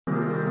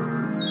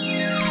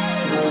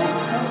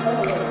Hey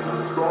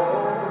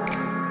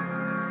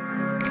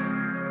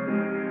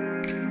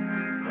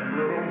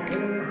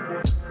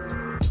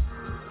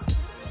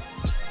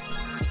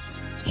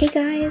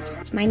guys,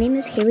 my name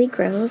is Haley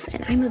Grove,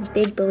 and I'm a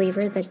big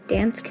believer that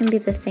dance can be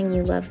the thing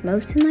you love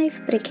most in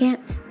life, but it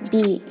can't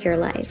be your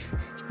life.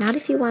 Not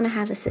if you want to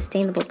have a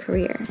sustainable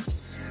career.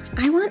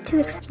 I want to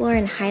explore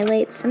and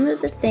highlight some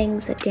of the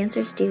things that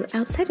dancers do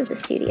outside of the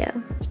studio.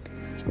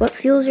 What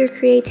fuels your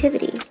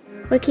creativity?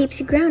 What keeps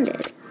you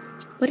grounded?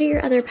 What are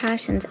your other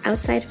passions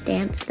outside of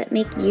dance that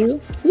make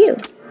you, you?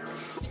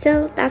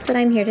 So that's what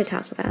I'm here to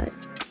talk about.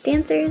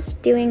 Dancers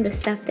doing the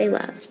stuff they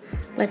love.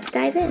 Let's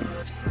dive in.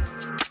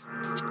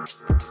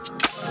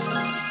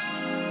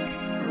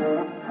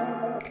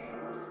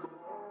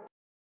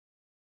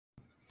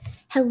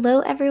 Hello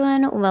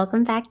everyone,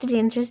 welcome back to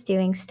Dancers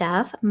Doing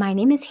Stuff. My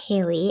name is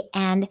Haley,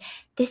 and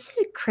this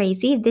is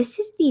crazy. This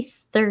is the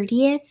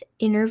 30th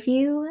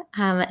interview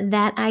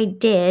that I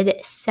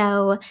did,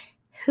 so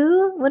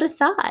who would have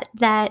thought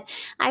that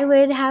I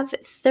would have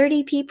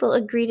 30 people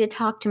agree to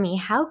talk to me?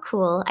 How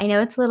cool. I know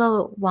it's a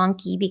little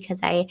wonky because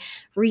I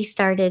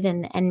restarted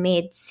and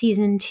made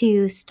season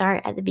 2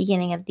 start at the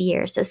beginning of the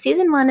year. So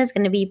season 1 is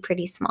going to be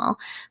pretty small,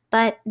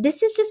 but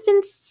this has just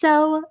been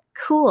so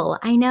cool.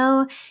 I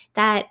know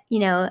that,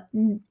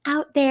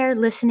 out there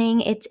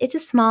listening, it's a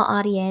small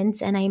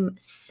audience, and I'm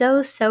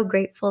so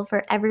grateful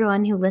for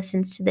everyone who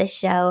listens to this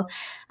show.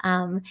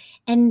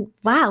 And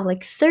wow,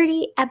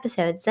 30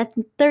 episodes. That's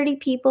 30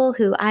 people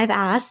who I've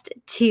asked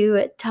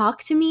to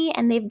talk to me,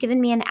 and they've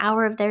given me an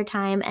hour of their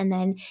time, and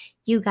then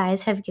you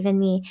guys have given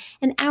me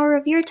an hour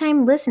of your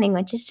time listening,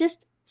 which is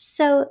just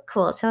so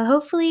cool. So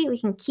hopefully we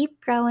can keep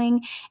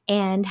growing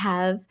and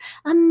have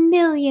 1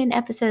 million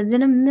episodes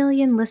and 1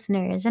 million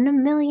listeners and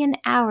 1 million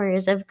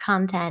hours of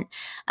content.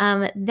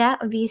 That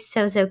would be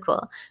so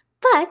cool.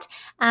 But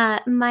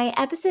my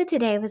episode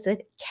today was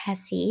with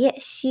Kessie.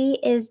 She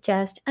is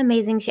just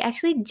amazing. She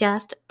actually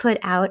just put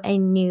out a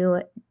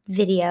new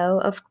video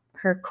of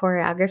her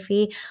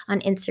choreography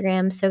on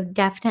Instagram. So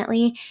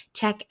definitely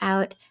check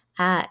out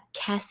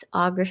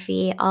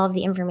Kessography. All of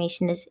the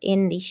information is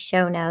in the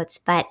show notes,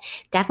 but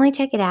definitely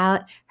check it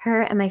out.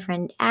 Her and my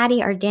friend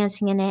Addie are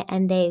dancing in it,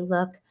 and they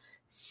look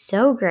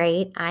so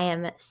great. I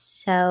am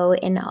so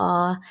in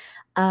awe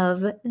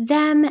of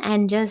them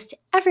and just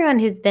everyone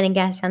who's been a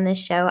guest on this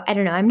show. I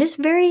don't know. I'm just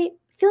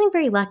feeling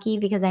very lucky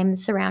because I'm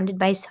surrounded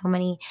by so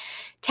many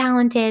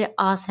talented,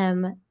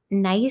 awesome,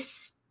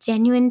 nice,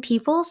 genuine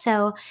people.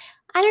 So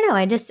I don't know.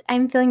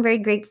 I'm feeling very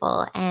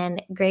grateful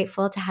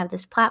to have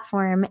this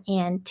platform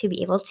and to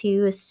be able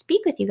to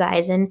speak with you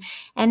guys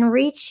and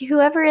reach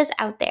whoever is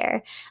out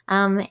there.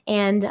 And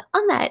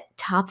on that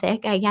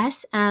topic, I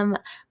guess,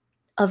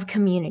 of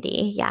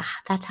community. Yeah,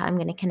 that's how I'm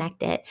going to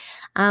connect it.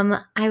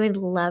 I would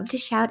love to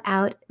shout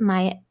out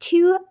my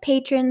 2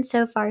 patrons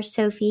so far,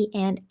 Sophie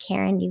and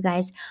Karen. You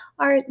guys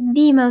are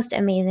the most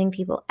amazing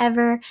people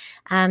ever.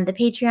 The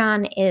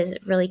Patreon is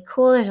really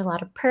cool. There's a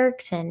lot of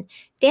perks and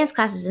dance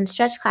classes and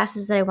stretch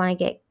classes that I want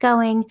to get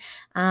going.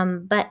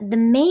 But the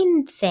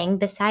main thing,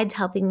 besides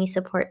helping me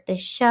support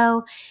this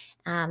show,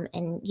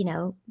 and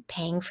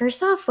paying for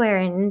software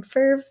and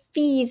for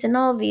fees and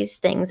all of these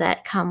things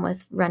that come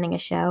with running a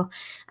show,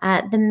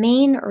 the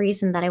main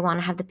reason that I want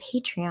to have the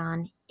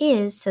Patreon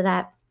is so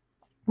that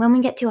when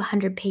we get to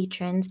 100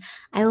 patrons,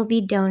 I will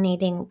be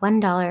donating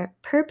 $1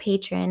 per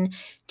patron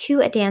to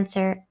a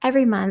dancer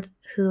every month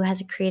who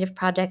has a creative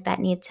project that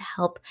needs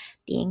help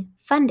being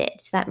funded.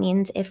 So that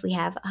means if we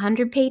have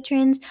 100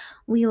 patrons,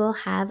 we will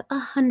have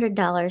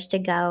 $100 to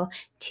go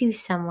to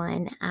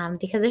someone,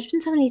 because there's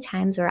been so many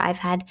times where I've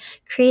had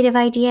creative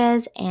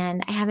ideas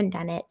and I haven't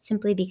done it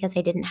simply because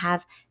I didn't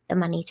have the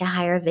money to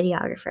hire a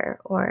videographer,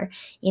 or,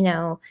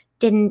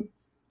 didn't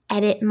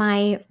edit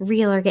my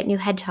reel or get new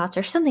headshots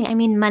or something. I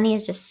mean, money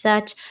is just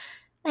such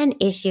an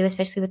issue,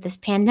 especially with this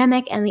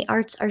pandemic, and the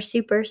arts are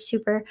super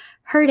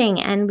hurting,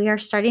 and we are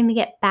starting to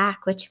get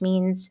back, which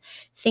means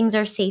things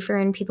are safer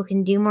and people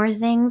can do more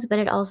things, but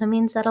it also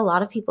means that a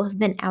lot of people have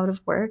been out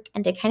of work,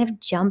 and to kind of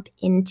jump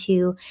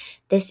into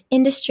this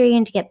industry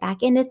and to get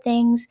back into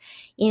things,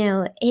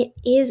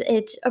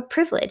 it's a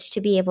privilege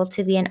to be able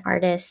to be an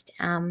artist.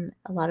 A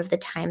lot of the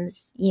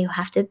times you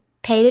have to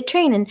pay to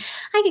train, and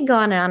I could go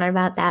on and on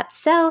about that.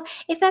 So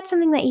if that's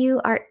something that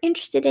you are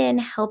interested in,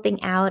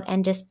 helping out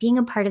and just being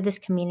a part of this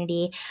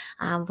community,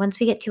 once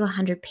we get to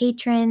 100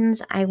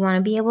 patrons, I want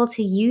to be able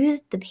to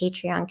use the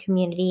Patreon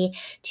community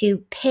to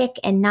pick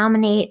and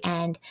nominate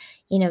and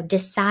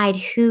decide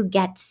who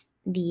gets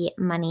the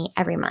money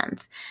every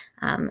month.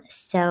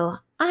 So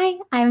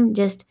I'm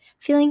just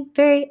feeling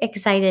very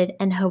excited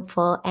and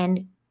hopeful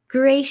and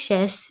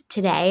gracious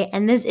today,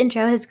 and this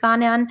intro has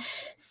gone on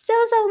so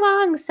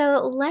long,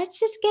 so let's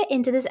just get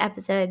into this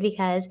episode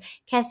because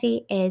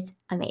Kessie is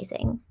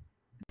amazing.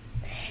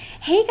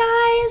 Hey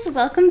guys,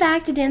 welcome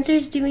back to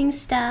Dancers Doing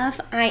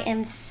Stuff. I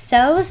am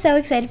so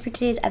excited for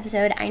today's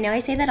episode. I know I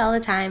say that all the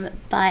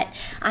time, but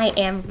I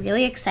am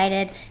really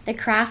excited. The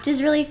craft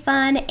is really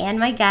fun,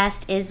 and my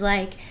guest is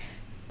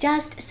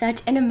just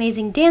such an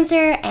amazing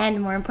dancer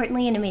and, more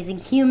importantly, an amazing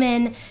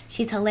human.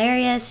 She's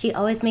hilarious. She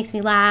always makes me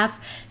laugh.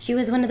 She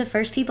was one of the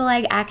first people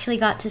I actually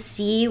got to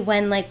see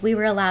when we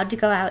were allowed to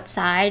go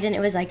outside, and it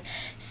was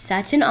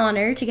such an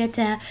honor to get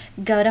to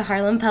go to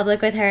Harlem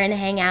Public with her and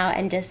hang out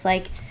and just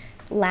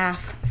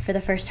laugh for the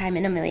first time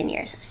in a million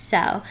years.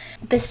 So,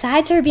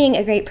 besides her being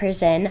a great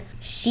person,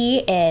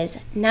 she is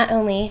not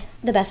only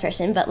the best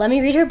person, but let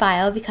me read her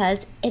bio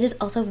because it is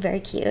also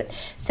very cute.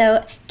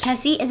 So,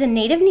 Kessie is a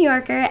native New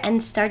Yorker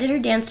and started her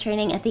dance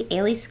training at the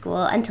Ailey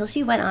School until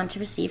she went on to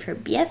receive her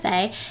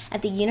BFA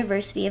at the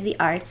University of the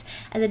Arts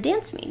as a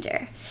dance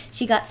major.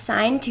 She got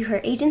signed to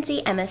her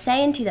agency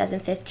MSA in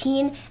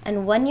 2015,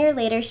 and 1 year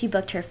later she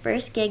booked her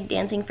first gig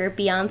dancing for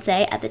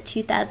Beyoncé at the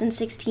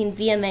 2016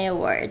 VMA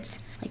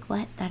Awards.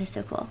 What? That is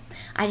so cool.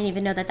 I didn't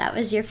even know that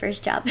was your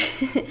first job.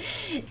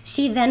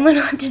 She then went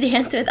on to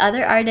dance with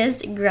other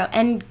artists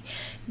growing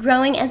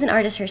as an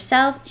artist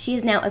herself. She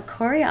is now a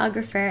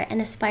choreographer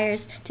and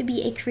aspires to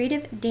be a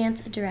creative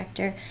dance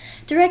director,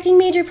 directing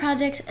major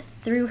projects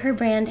through her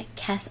brand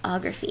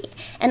Kessography.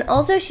 And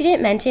also, she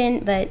didn't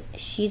mention, but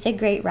she's a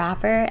great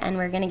rapper, and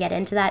we're going to get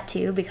into that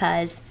too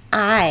because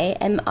I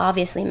am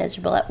obviously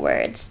miserable at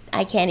words.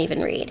 I can't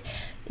even read.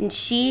 And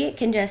she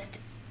can just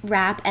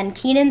rap, and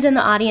Keenan's in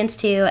the audience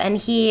too, and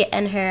he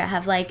and her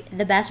have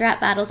the best rap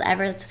battles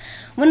ever. It's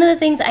one of the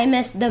things I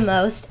miss the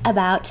most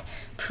about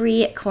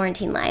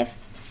pre-quarantine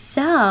life.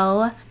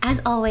 So,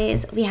 as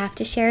always, we have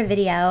to share a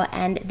video,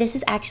 and this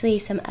is actually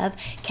some of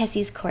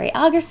Kessie's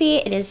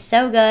choreography. It is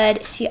so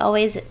good. She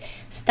always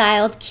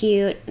styled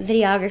cute,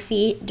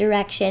 videography,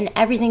 direction,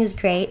 everything is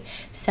great.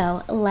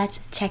 So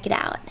let's check it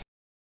out.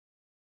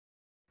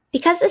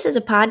 Because this is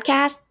a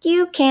podcast,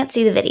 you can't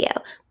see the video,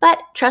 but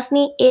trust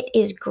me, it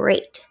is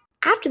great.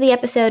 After the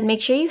episode,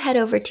 make sure you head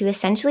over to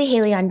Essentially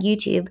Haley on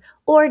YouTube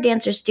or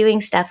Dancers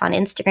Doing Stuff on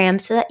Instagram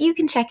so that you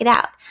can check it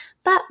out.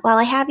 But while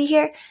I have you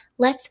here,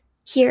 let's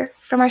hear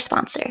from our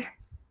sponsor.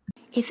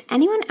 If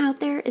anyone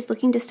out there is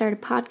looking to start a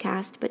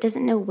podcast but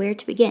doesn't know where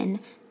to begin,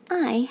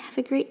 I have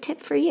a great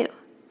tip for you.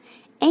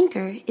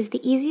 Anchor is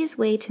the easiest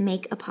way to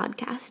make a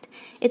podcast.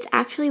 It's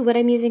actually what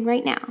I'm using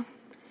right now.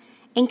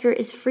 Anchor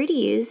is free to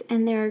use,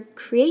 and there are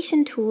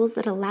creation tools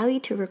that allow you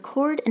to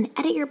record and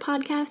edit your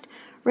podcast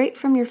right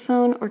from your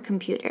phone or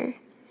computer.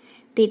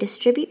 They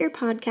distribute your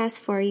podcast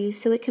for you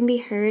so it can be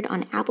heard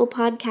on Apple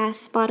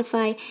Podcasts,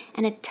 Spotify,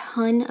 and a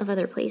ton of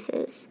other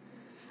places.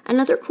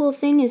 Another cool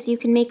thing is you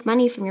can make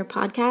money from your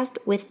podcast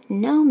with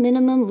no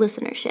minimum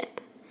listenership.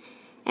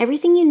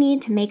 Everything you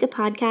need to make a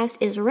podcast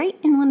is right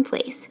in one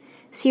place.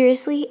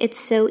 Seriously, it's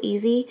so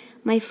easy.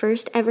 My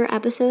first ever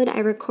episode I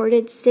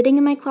recorded sitting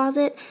in my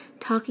closet,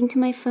 talking to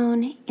my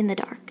phone in the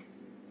dark.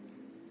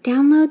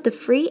 Download the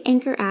free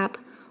Anchor app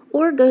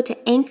or go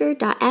to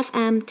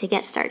anchor.fm to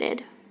get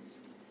started.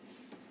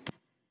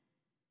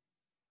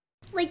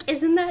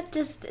 Isn't that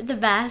just the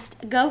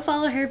best? Go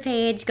follow her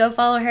page, go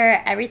follow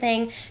her,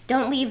 everything.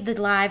 Don't leave the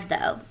live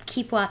though.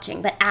 Keep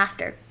watching, but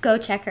after, go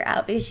check her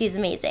out because she's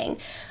amazing.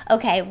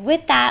 Okay,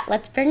 with that,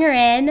 let's bring her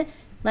in.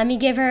 Let me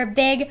give her a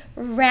big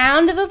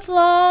round of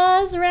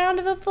applause. Round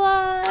of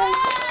applause.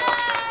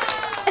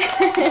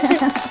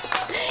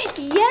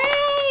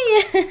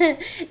 Yay!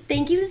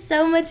 Thank you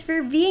so much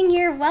for being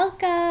here.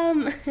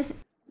 Welcome.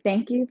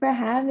 Thank you for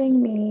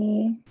having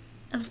me.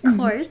 Of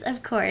course,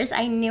 of course.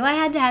 I knew I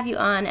had to have you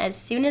on as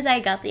soon as I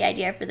got the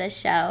idea for this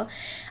show.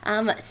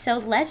 So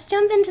let's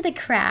jump into the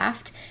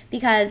craft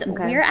because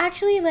we're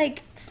actually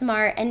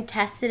smart and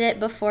tested it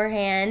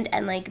beforehand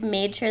and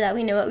made sure that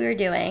we knew what we were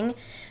doing.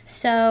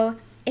 So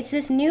it's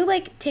this new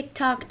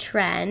TikTok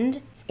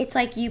trend. It's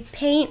you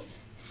paint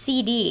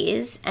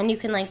CDs and you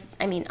can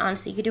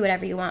honestly you could do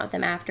whatever you want with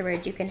them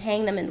afterwards. You can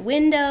hang them in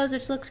windows,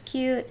 which looks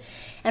cute.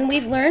 And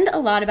we've learned a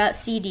lot about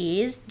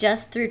CDs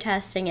just through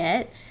testing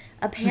it.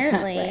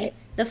 Apparently, right.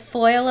 The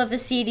foil of a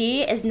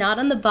CD is not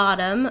on the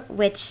bottom,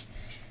 which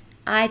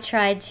I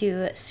tried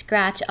to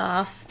scratch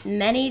off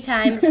many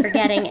times,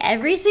 forgetting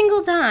every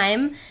single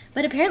time,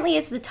 but apparently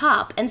it's the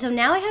top. And so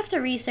now I have to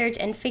research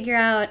and figure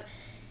out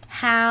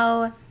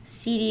how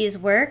CDs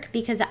work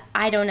because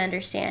I don't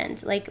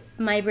understand.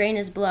 My brain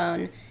is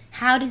blown.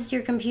 How does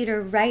your computer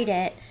write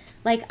it?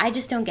 I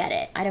just don't get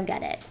it. I don't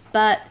get it.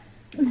 But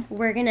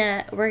we're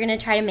gonna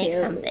try to make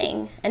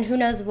something, and who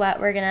knows what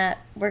we're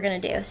gonna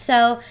do.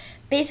 So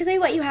basically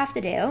what you have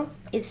to do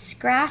is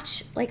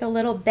scratch a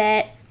little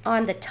bit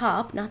on the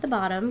top, not the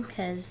bottom,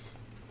 because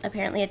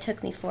apparently it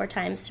took me 4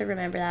 times to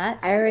remember that.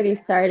 I already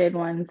started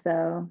one,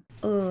 so.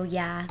 Oh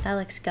yeah, that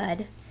looks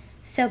good.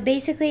 So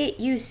basically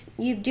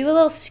you do a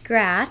little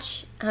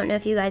scratch. I don't know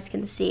if you guys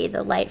can see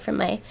the light from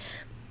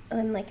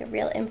I'm a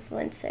real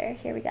influencer.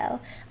 Here we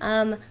go.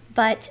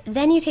 But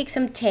then you take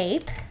some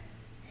tape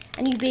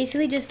and you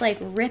basically just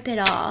rip it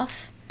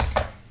off.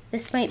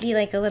 This might be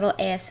a little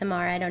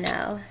ASMR, I don't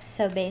know.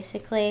 So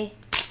basically,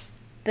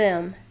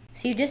 boom.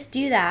 So you just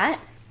do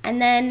that,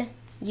 and then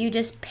you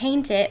just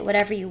paint it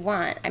whatever you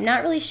want. I'm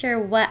not really sure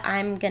what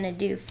I'm gonna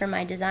do for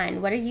my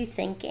design. What are you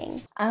thinking?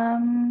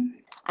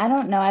 I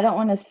don't know. I don't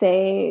want to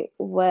say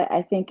what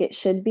I think it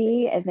should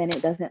be, and then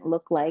it doesn't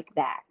look like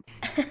that.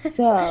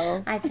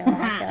 So I feel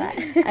that.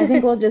 I feel I think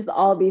that. we'll just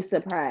all be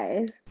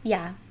surprised.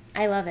 Yeah,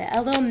 I love it.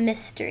 A little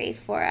mystery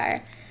for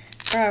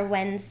our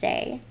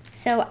Wednesday.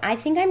 So I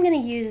think I'm gonna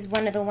use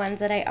one of the ones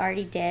that I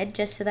already did,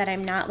 just so that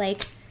I'm not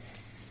like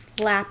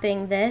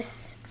slapping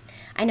this.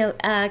 I know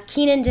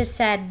Keenan just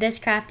said this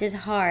craft is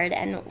hard,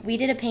 and we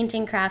did a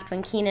painting craft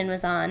when Keenan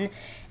was on,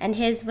 and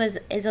his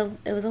it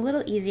was a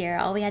little easier.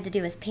 All we had to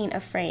do was paint a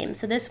frame.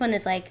 So this one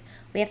is like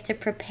we have to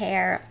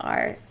prepare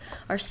our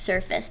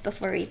surface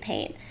before we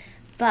paint.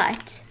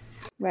 But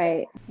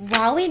Right.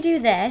 while we do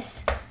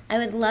this, I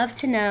would love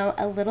to know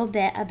a little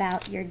bit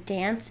about your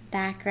dance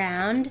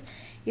background,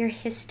 your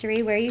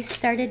history, where you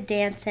started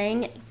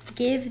dancing.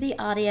 Give the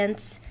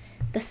audience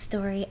the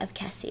story of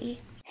Kessie.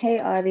 Hey,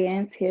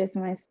 audience, here's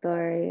my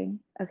story.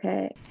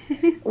 Okay.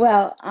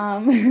 Well,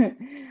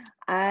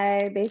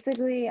 I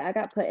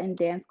got put in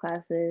dance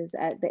classes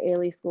at the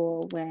Ailey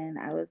School when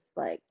I was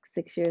like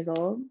 6 years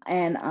old.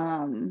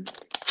 And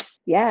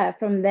yeah,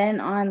 from then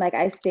on, like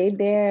I stayed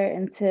there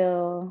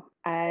until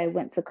I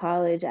went to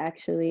college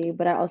actually,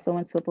 but I also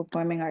went to a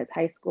performing arts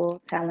high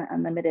school, Talent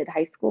Unlimited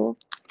High School.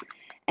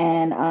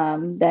 And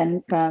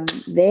then from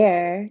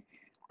there,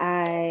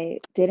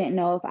 I didn't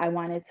know if I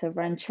wanted to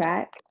run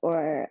track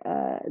or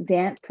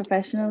dance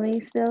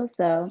professionally still.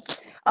 So,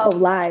 oh,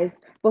 lies.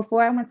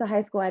 Before I went to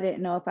high school, I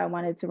didn't know if I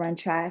wanted to run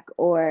track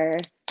or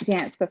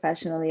dance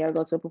professionally or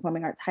go to a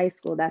performing arts high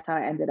school. That's how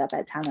I ended up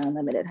at Talent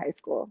Unlimited High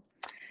School.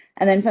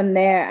 And then from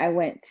there, I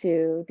went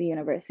to the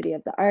University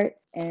of the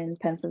Arts in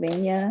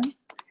Pennsylvania,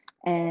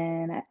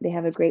 and they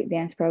have a great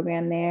dance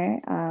program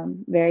there,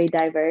 very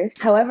diverse.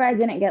 However, I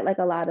didn't get like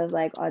a lot of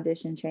like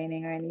audition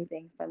training or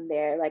anything from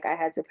there. Like I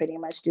had to pretty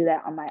much do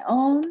that on my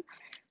own,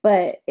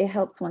 but it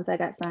helped once I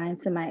got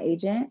signed to my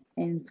agent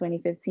in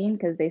 2015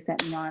 because they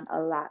sent me on a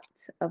lot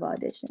of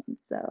auditions.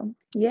 So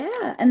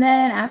yeah, and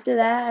then after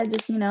that, I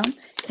just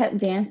kept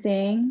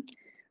dancing.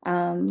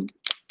 Um,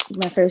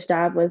 my first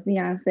job was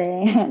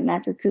Beyonce,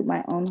 not to toot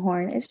my own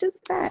horn. It's just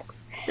facts.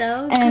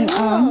 So And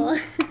cool.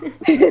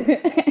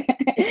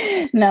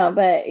 no,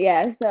 but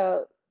yeah,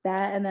 so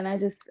that and then I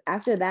just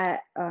after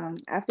that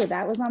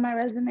was on my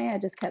resume, I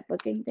just kept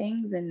booking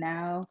things and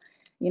now,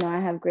 I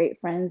have great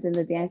friends in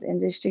the dance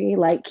industry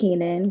like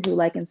Keenan who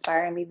like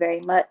inspire me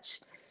very much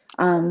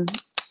um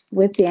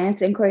with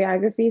dance and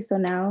choreography. So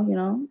now,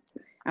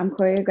 I'm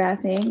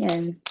choreographing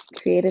and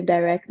creative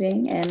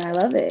directing and I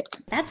love it.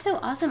 That's so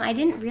awesome. I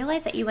didn't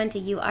realize that you went to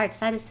U Arts.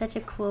 That is such a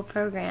cool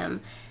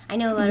program. I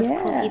know a lot of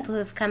cool Yeah. people who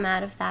have come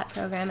out of that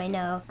program. I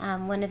know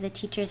one of the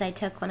teachers I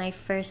took when I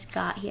first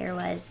got here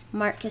was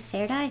Mark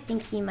Caserta. I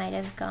think he might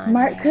have gone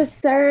Mark there.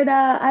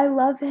 Caserta, I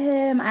love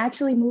him. I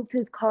actually moved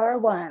his car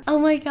once. Oh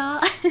my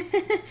god.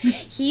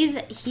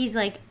 He's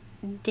like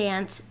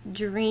dance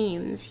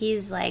dreams.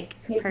 He's like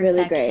He's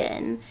really great.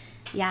 perfection.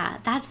 Yeah,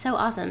 that's so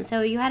awesome.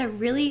 So you had a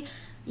really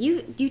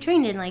you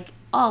trained in like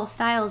all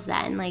styles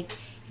then. Like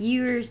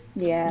you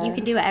Yeah.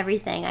 can do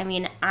everything. I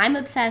mean, I'm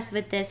obsessed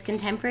with this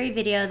contemporary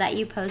video that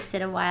you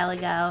posted a while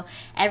ago.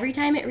 Every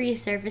time it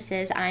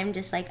resurfaces, I'm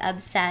just like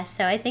obsessed.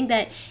 So I think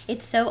that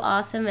it's so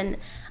awesome and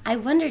I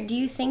wonder, do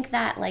you think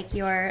that like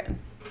your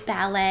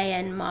ballet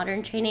and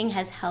modern training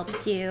has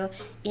helped you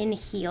in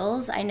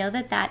heels? I know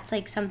that that's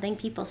like something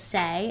people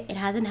say. It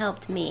hasn't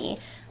helped me,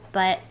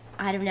 but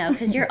I don't know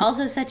because you're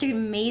also such an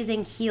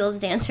amazing heels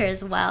dancer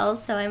as well.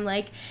 So I'm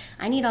like,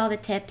 I need all the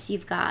tips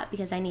you've got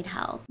because I need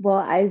help. Well,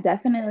 I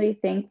definitely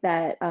think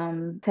that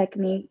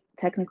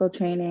technical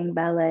training,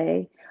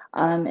 ballet,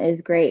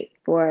 is great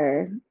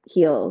for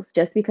heels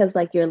just because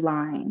like your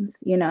lines,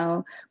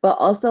 but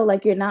also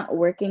like you're not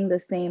working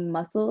the same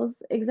muscles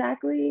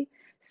exactly.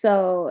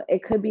 So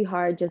it could be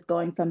hard just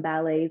going from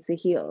ballet to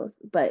heels,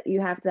 but you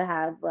have to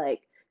have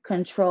like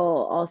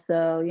control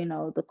also,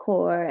 the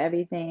core,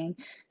 everything.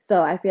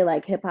 So I feel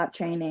like hip hop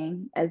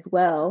training as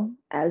well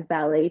as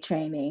ballet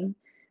training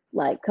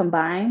like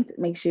combined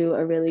makes you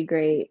a really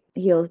great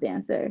heels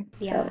dancer.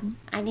 Yeah, So,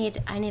 I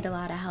need a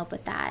lot of help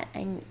with that.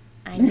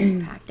 I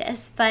need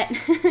practice. But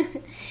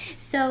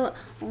so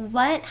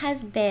what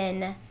has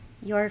been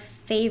your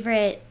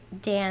favorite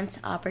dance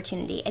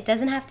opportunity? It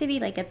doesn't have to be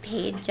like a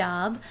paid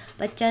job,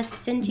 but just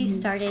since you mhm.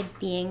 started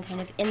being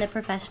kind of in the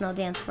professional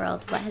dance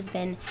world, what has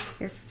been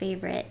your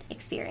favorite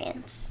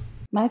experience?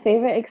 My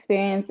favorite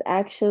experience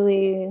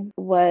actually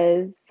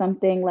was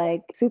something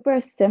like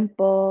super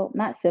simple,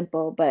 not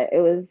simple, but it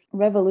was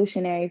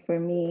revolutionary for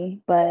me.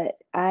 But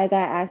I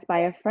got asked by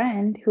a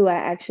friend who I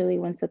actually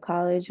went to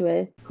college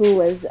with, who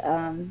was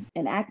an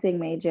acting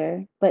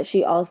major, but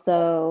she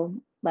also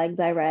like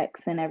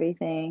directs and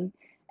everything.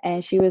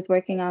 And she was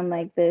working on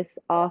like this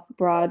off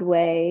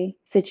Broadway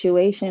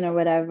situation or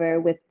whatever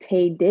with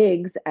Tay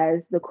Diggs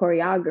as the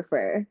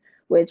choreographer,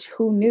 which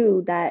who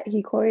knew that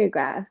he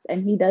choreographed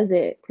and he does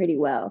it pretty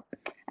well.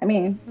 I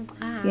mean,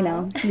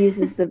 Wow. he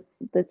uses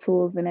the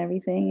tools and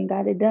everything and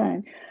got it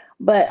done.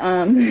 But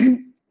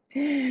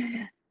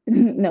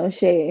no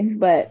shade,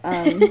 but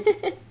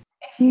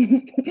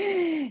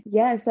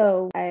Yeah,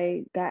 so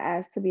I got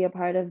asked to be a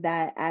part of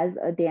that as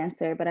a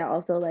dancer, but I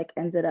also like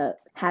ended up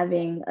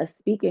having a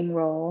speaking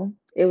role.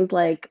 It was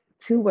like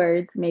 2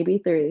 words, maybe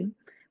three,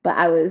 but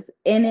I was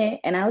in it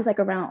and I was like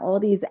around all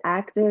these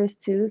actors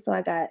too. So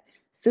I got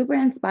super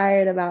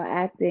inspired about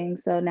acting.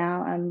 So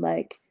now I'm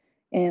like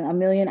in a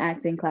million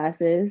acting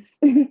classes.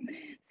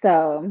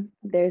 So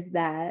there's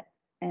that.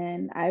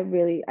 And I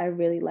really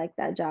like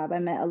that job. I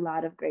met a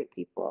lot of great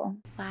people.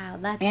 Wow,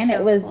 that's And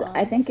so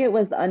I cool. think it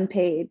was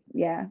unpaid.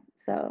 Yeah.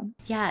 So,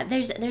 Yeah,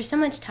 there's so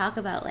much talk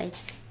about like,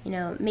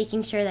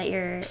 making sure that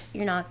you're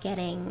not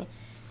getting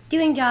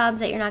doing jobs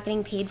that you're not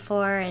getting paid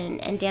for,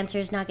 and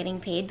dancers not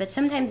getting paid, but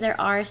sometimes there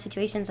are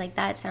situations like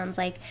that. It sounds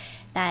like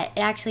that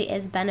it actually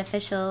is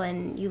beneficial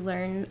and you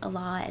learn a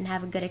lot and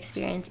have a good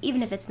experience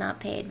even if it's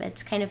not paid, but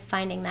it's kind of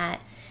finding that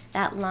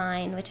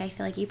line, which I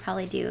feel like you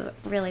probably do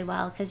really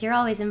well because you're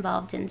always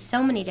involved in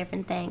so many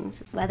different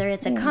things, whether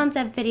it's a yeah.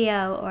 concept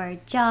video or a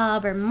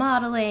job or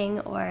modeling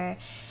or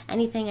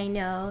anything. I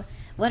know.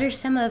 What are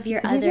some of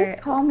your Did you just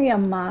other. call me a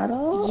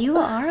model? You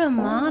are a Stop.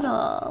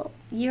 model.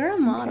 You're a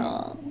Okay.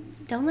 model.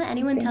 Don't let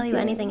anyone tell Thank you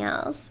anything you.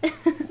 else.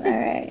 All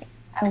right.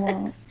 I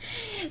won't.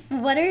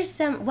 What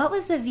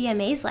was the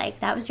VMAs like?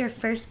 That was your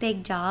first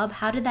big job.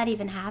 How did that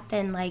even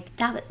happen? Like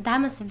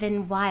that must have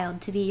been wild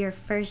to be your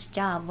first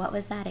job. What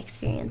was that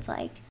experience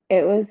like?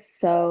 It was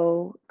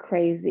so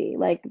crazy.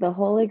 Like the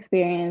whole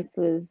experience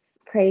was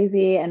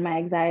crazy and my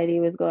anxiety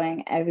was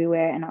going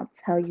everywhere and I'll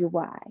tell you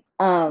why.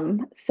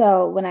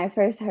 So when I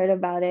first heard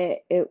about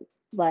it, it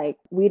like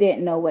we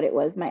didn't know what it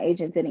was. My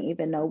agent didn't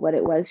even know what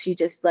it was. She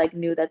just like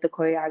knew that the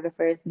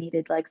choreographers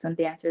needed like some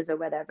dancers or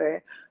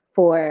whatever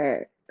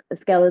for a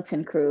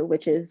skeleton crew,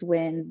 which is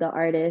when the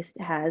artist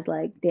has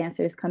like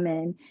dancers come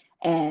in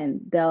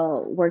and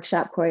they'll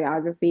workshop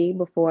choreography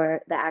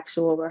before the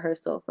actual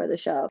rehearsal for the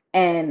show.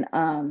 And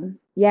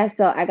yeah,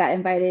 so I got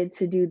invited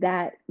to do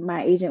that.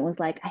 My agent was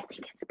like, I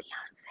think it's Beyonce.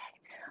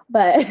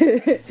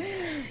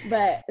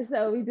 But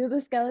so we do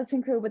the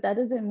skeleton crew, but that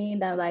doesn't mean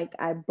that like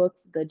I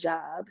booked the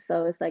job.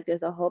 So it's like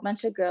there's a whole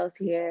bunch of girls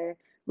here,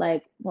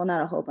 like well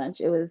not a whole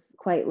bunch. It was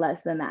quite less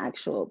than the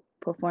actual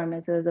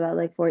performance. It was about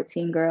like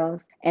 14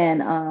 girls.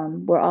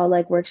 And we're all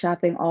like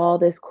workshopping all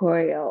this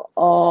choreo,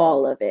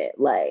 all of it,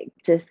 like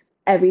just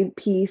every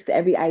piece,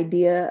 every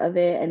idea of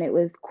it. And it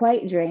was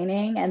quite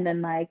draining. And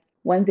then like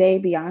one day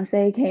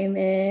Beyonce came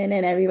in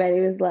and everybody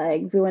was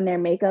like doing their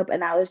makeup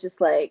and I was just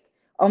like,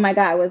 oh my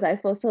God, was I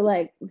supposed to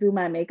like do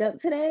my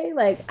makeup today?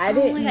 Like I Oh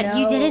my didn't god,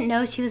 you know. didn't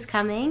know she was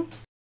coming?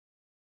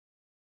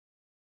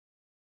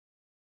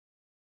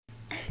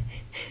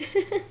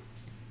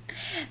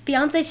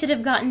 Beyonce should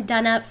have gotten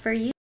done up for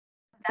you.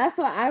 That's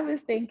what I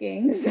was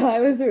thinking. So I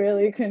was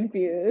really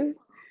confused.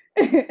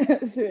 I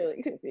was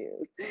really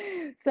confused.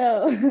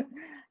 So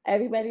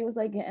everybody was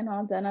like getting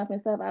all done up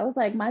and stuff. I was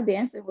like, my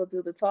dancer will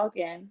do the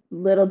talking.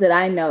 Little did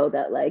I know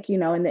that, like, in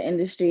the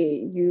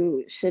industry,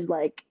 you should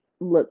like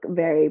look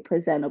very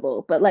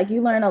presentable, but like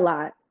you learn a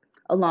lot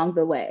along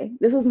the way.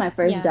 This was my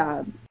first Yeah.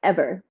 job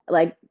ever,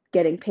 like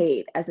getting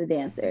paid as a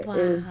dancer. It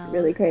was Wow.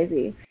 really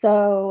crazy.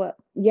 So,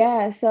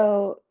 yeah,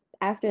 so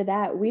after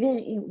that,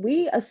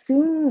 we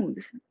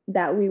assumed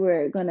that we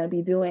were gonna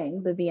be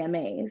doing the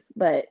VMAs,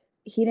 but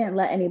he didn't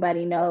let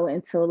anybody know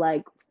until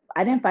like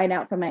I didn't find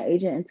out from my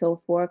agent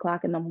until 4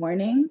 o'clock in the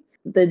morning,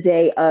 the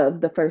day of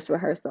the first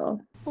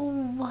rehearsal.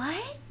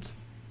 What?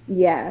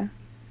 Yeah.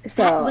 That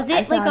So was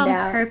I it like found on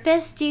out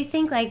purpose, do you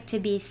think, like to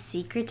be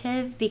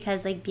secretive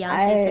because like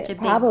Beyonce is I such a big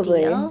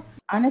probably deal?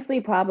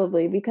 honestly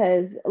probably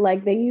because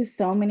like they use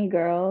so many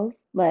girls,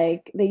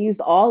 like they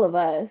used all of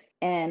us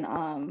and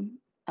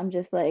I'm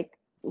just like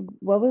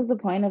what was the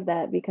point of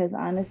that? Because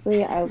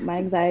honestly, my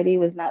anxiety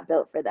was not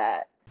built for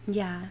that.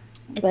 Yeah.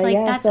 It's But like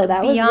yeah, that's so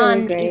that was really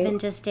beyond great. even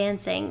just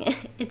dancing.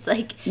 It's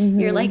like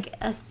you're Hmm. like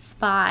a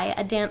spy,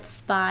 a dance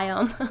spy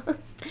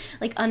almost.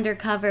 Like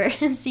undercover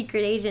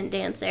secret agent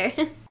dancer.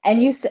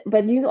 And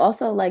but you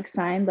also like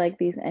signed like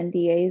these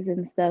NDAs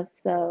and stuff,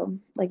 so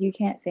like you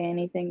can't say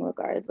anything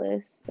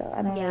regardless. So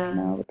I don't really Yeah.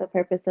 know what the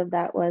purpose of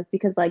that was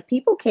because like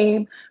people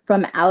came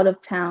from out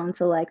of town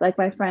to like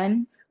my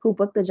friend who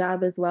booked the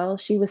job as well,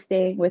 she was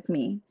staying with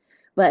me.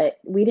 But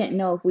we didn't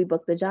know if we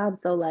booked the job,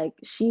 so like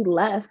she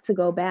left to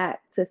go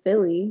back to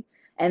Philly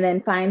and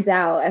then finds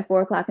out at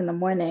 4 o'clock in the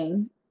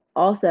morning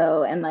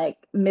also and like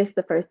missed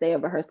the first day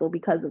of rehearsal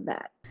because of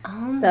that. Oh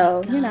my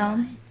So,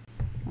 god.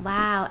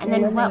 Wow. And you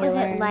then live and what you was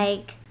it learn.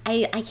 like?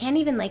 I can't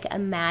even like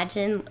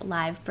imagine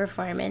live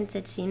performance.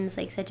 It seems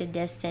like such a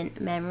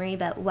distant memory,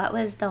 but what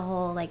was the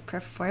whole like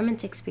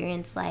performance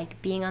experience like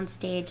being on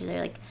stage? There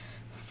are like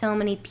so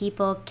many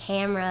people,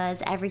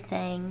 cameras,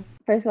 everything.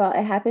 First of all,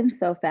 it happened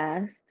so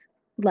fast.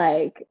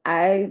 Like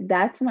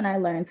that's when I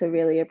learned to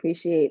really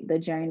appreciate the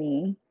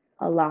journey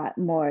a lot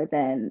more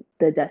than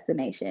the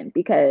destination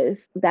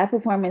because that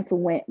performance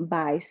went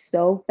by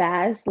so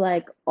fast.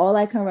 Like all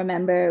I can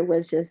remember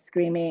was just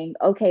screaming,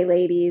 "Okay,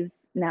 ladies,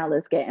 now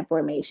let's get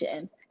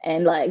information."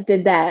 And like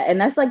did that.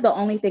 And that's like the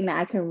only thing that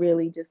I can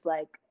really just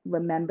like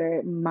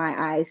remember my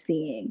eyes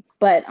seeing.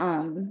 But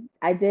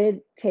I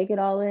did take it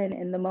all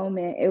in the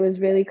moment. It was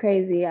really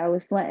crazy. I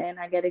was sweating.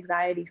 I get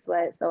anxiety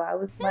sweat, so I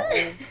was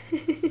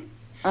sweating.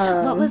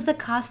 What was Um, the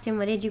costume?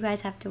 What did you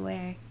guys have to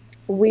wear?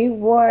 we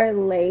wore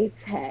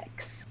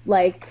latex.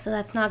 Like, So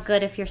that's not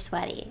good if you're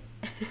sweaty.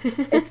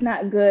 it's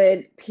not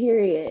good,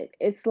 period.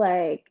 It's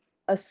like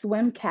a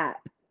swim cap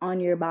on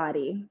your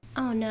body,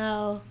 Oh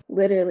no.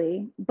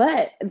 literally.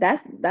 But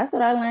that's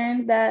what I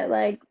learned, that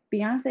like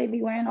Beyonce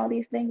be wearing all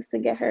these things to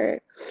get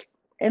her,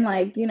 and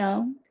like,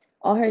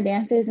 all her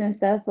dancers and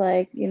stuff,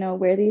 like,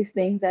 wear these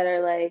things that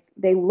are like,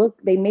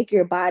 they make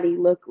your body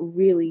look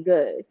really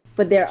good,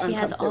 but they're She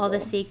has all the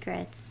uncomfortable.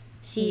 secrets.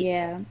 She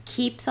Yeah.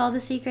 keeps all the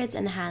secrets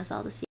and has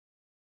all the secrets.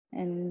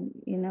 And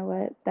you know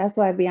what? That's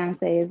why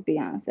Beyonce is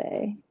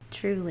Beyonce.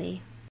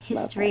 Truly.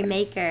 Love History her.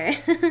 maker.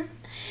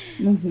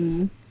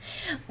 Hmm.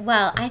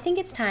 Well, I think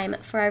it's time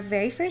for our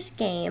very first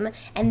game.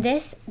 And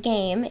this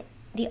game,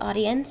 the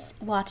audience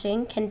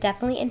watching can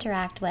definitely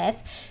interact with.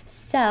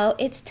 So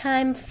it's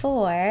time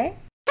for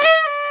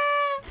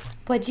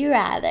Would You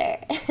Rather.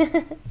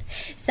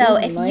 So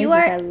These if you noises,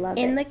 I are love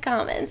in it. the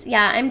comments,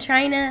 yeah, I'm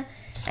trying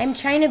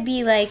to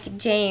be like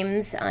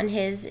James on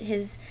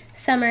his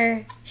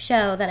summer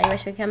show that I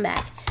wish would come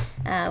back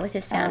with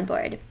his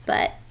soundboard.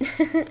 But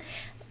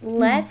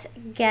let's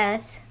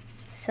get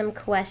some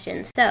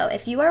questions. So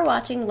if you are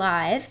watching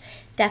live,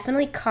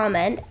 definitely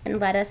comment and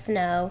let us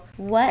know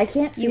I what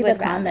can't see you the would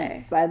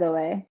comments, rather. by the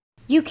way.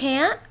 You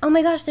can't? Oh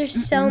my gosh, there's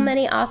so Mm-mm.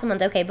 many awesome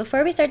ones. Okay,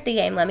 before we start the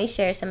game, let me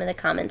share some of the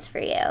comments for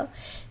you. Oh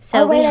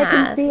So we wait, I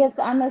can have see it's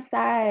on the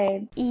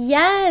side.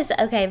 Yes.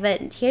 Okay,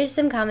 but here's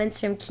some comments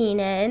from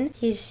Keenan.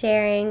 He's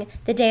sharing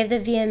the day of the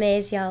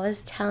VMAs. Y'all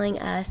was telling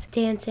us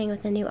dancing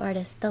with a new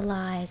artist, The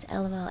Lies,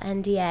 LOL,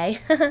 NDA.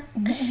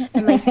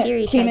 And my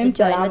Siri tried to Keenan said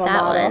join I'm with a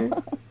that model.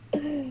 one.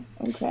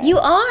 Okay. You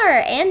are,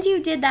 and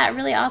you did that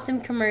really awesome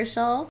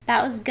commercial.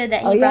 That was good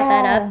that Oh he brought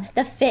that yeah, up.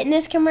 The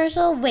fitness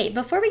commercial. Wait,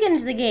 before we get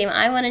into the game,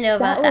 I want to know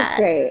that about was that.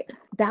 great.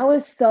 That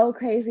was so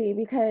crazy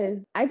because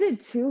I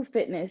did 2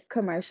 fitness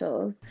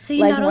commercis. So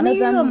you Like not one only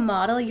of are you a them,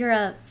 model, you're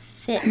a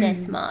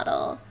fitness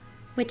model,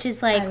 which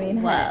is I like, mean,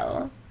 hey,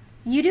 whoa.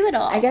 You do it I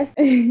all. guess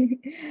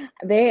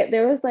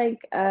there was like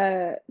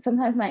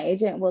sometimes my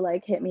agent will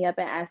like hit me up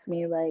and ask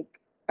me like,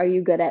 are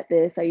you good at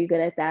this? Are you good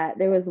at that?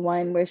 There was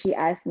one where she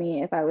asked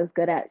me if I was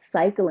good at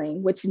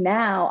cycling, which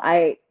now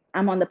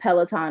I'm on the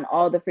Peloton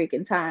all the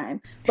freaking time.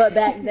 But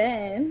back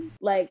then,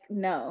 like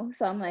no.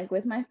 So I'm like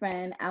with my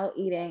friend out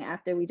eating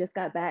after we just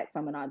got back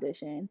from an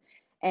audition,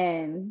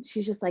 and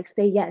she's just like,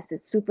 say yes,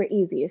 it's super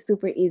easy. It's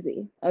super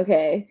easy.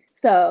 Okay.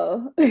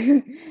 So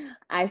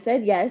I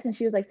said yes, and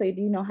she was like, so do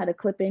you know how to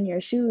clip in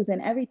your shoes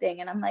and everything?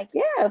 And I'm like,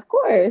 yeah, of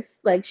course.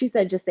 Like she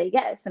said, just say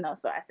yes. And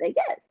also I said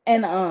yes.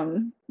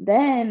 And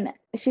then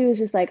she was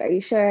just like, are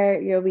you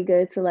sure you'll be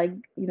good to like,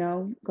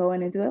 go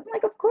in and do it? I'm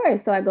like, of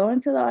course. So I go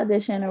into the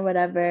audition or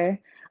whatever.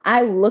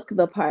 I look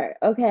the part,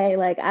 okay?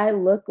 Like I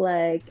look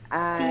like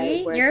I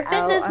See, work you're a out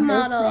fitness on this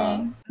model.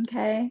 thing,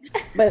 okay?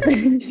 But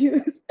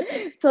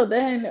so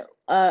then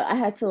I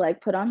had to like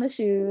put on the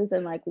shoes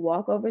and like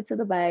walk over to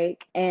the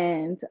bike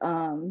and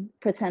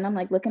pretend I'm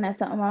like looking at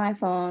something on my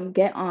phone,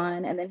 get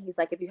on, and then he's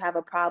like, if you have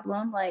a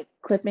problem like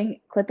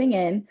clipping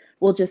in,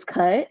 we'll just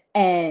cut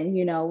and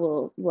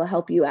we'll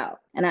help you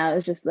out. And I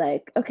was just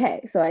like,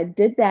 okay. So I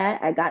did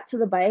that. I got to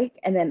the bike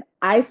and then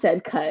I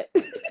said cut.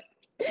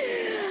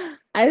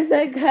 I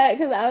said cut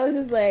because I was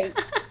just like,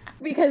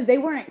 because they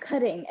weren't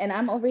cutting and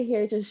I'm over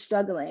here just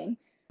struggling.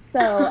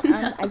 So Oh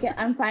no.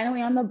 I'm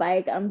finally on the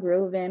bike, I'm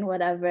grooving,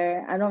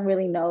 whatever. I don't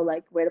really know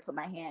like where to put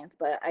my hands,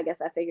 but I guess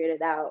I figured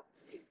it out.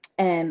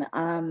 And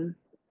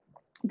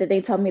that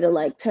they told me to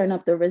like turn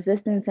up the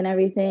resistance and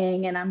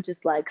everything, and I'm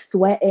just like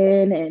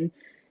sweating and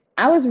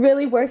I was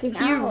really working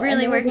You're out, and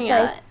really working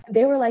out.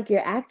 they were like,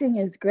 your acting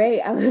is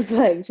great. I was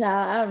like,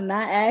 child, I'm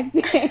not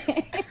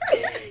acting.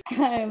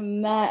 I'm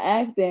not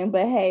acting.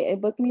 But hey,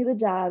 it booked me the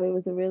job. It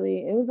was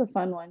a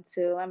fun one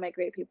too. I met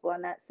great people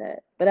on that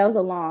set. But that was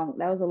a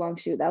long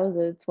shoot. That was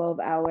a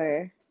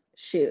 12-hour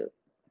shoot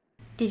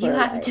Did you for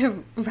have like,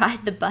 to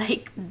ride the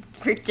bike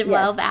for yes.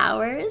 12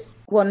 hours?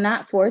 Well,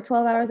 not for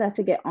 12 hours. I had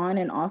to get on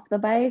and off the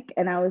bike,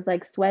 and I was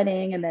like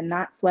sweating and then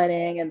not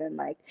sweating, and then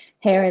like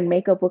hair and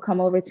makeup would come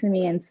over to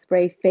me and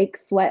spray fake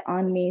sweat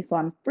on me. So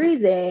I'm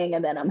freezing,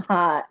 and then I'm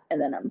hot, and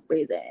then I'm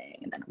freezing,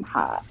 and then I'm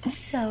hot.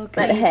 So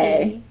But hey,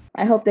 crazy.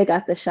 I hope they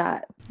got the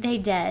shot. They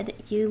did.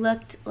 You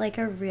looked like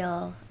a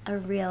real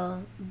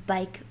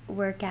bike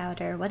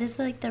workouter. What is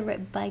like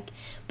the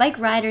bike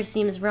rider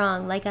seems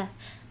wrong, like a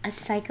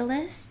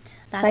cyclist?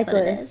 That's what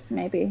it Cyclist, is.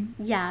 maybe.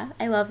 Yeah,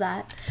 I love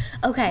that.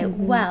 Okay,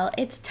 Hmm. well,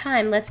 it's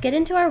time. Let's get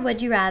into our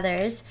would you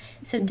rathers.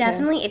 So Okay.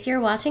 definitely if you're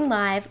watching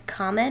live,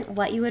 comment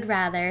what you would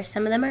rather.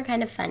 Some of them are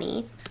kind of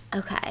funny.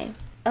 Okay.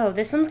 Oh,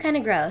 this one's kind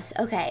of gross.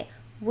 Okay.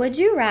 Would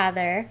you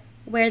rather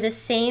wear the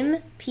same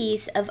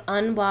piece of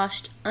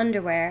unwashed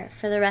underwear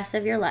for the rest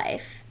of your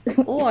life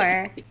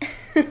or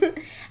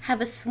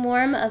have a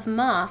swarm of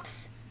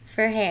moths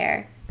for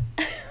hair?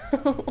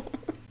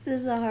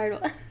 This is a hard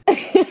one.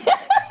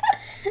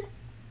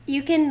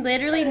 You can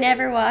literally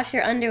never wash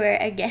your underwear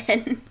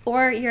again,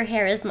 or your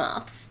hair is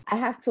moths. I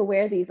have to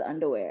wear these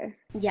underwear.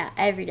 Yeah,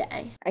 every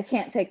day. I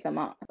can't take them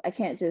off. I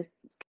can't just.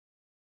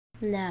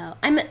 No,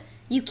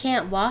 you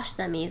can't wash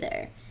them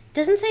either.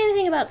 Doesn't say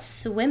anything about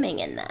swimming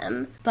in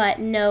them, but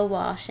no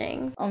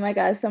washing. Oh my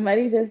God,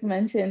 somebody just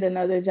mentioned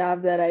another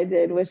job that I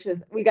did, which is,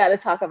 we got to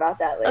talk about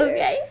that later.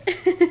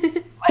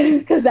 Okay.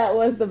 Because that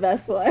was the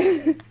best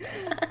one.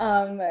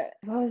 I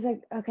was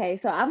like, okay,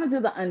 so I'm gonna do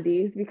the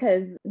undies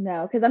because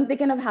I'm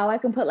thinking of how I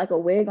can put like a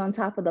wig on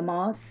top of the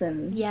moths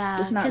and Yeah,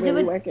 it's not because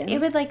really it working,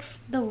 would like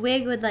the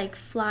wig would like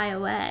fly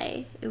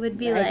away. It would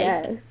be I like,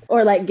 guess.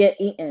 Or like get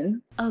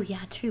eaten. oh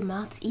yeah, true.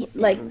 Moths eat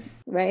Like, things.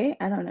 right?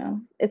 I don't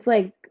know. It's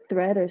like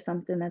thread or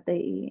something that they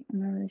eat.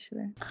 I'm not really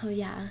sure. Oh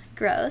yeah,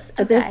 gross.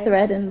 But there's Okay.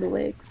 thread in the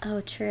wigs.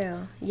 Oh,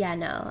 true. Yeah,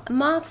 no.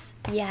 Moths,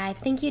 yeah, I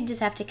think you'd just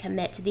have to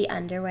commit to the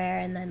underwear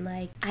and then,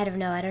 like, I don't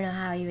know. I don't know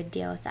how you would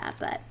deal with that,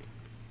 but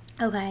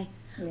okay.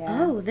 Yeah.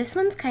 Oh, this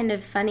one's kind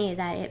of funny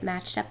that it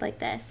matched up like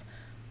this.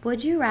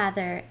 Would you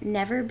rather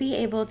never be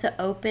able to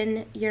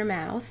open your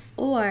mouth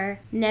or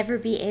never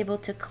be able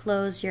to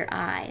close your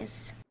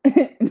eyes?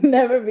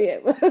 Never be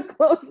able to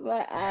close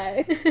my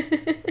eyes.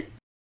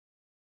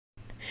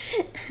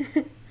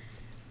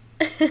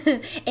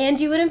 And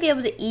you wouldn't be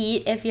able to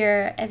eat if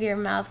your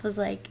mouth was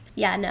like,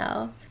 yeah,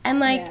 no. And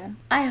like, Yeah.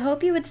 I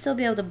hope you would still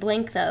be able to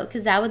blink though,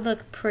 because that would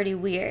look pretty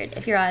weird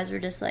if your eyes were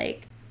just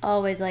like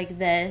always like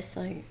this,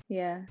 like.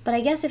 Yeah. But I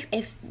guess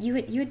if you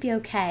would be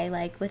okay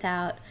like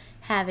without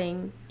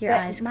having your But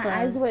eyes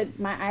closed.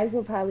 my eyes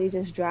would probably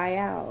just dry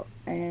out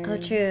Oh,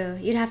 and true.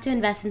 You'd have to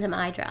invest in some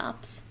eye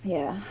drops.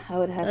 yeah, I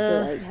would have to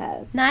Ugh. like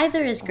have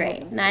Neither is a whole great.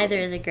 bunch Neither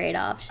of is a great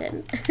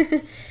option.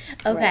 right.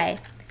 Okay.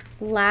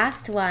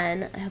 Last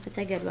one. I hope it's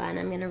a good one.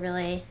 I'm gonna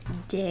really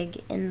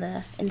dig in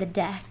the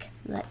deck.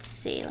 Let's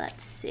see.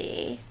 Let's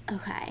see.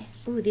 Okay.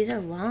 Ooh, these are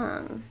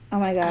long. Oh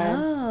my God.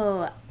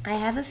 Oh, I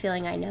have a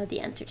feeling I know the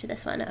answer to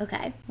this one.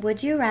 Okay.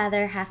 Would you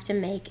rather have to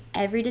make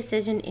every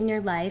decision in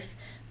your life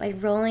by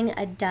rolling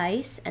a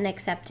dice and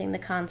accepting the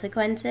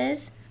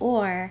consequences,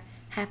 or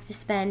have to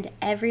spend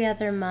every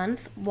other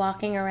month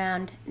walking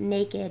around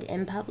naked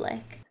in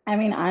public? I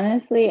mean,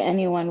 honestly,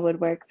 anyone would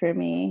work for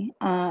me.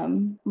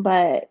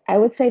 But I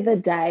would say the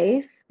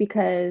dice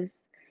because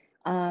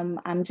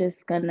I'm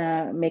just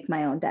gonna make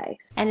my own dice.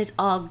 And it's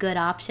all good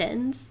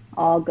options.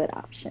 All good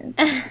options.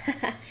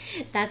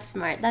 That's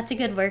smart. That's a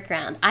good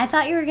workaround. I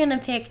thought you were going to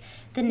pick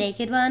the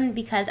naked one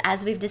because,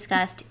 as we've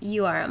discussed,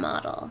 you are a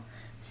model.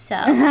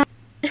 So,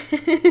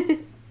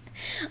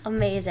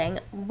 amazing.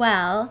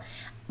 Well,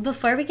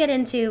 before we get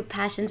into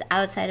passions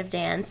outside of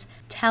dance,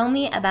 tell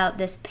me about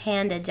this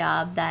panda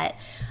job that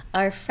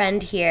our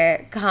friend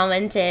here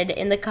commented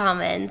in the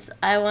comments.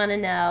 I want to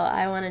know.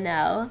 I want to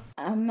know.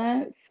 I'm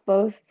not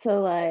supposed to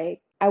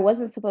like, I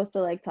wasn't supposed to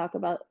like talk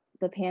about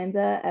the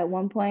panda at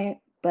one point,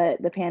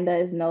 but the panda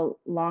is no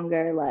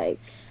longer like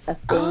a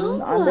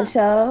thing on the Oh,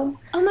 show.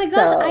 oh my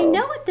gosh, I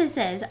know So, what this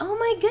is. Oh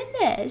my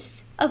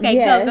goodness. Okay, go,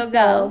 yeah, go,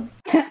 go.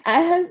 so I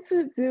had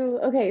to do,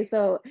 okay,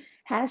 so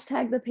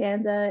hashtag the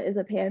panda is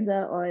a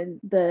panda on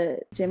the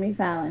Jimmy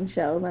Fallon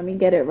show. Let me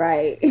get it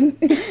right.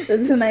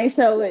 The Tonight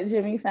Show with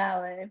Jimmy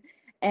Fallon.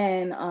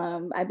 And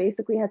I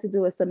basically had to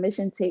do a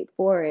submission tape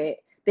for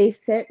it. They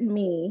sent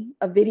me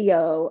a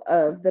video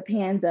of the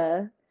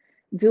panda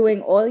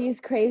doing all these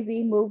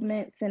crazy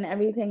movements and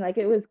everything. Like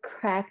it was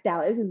cracked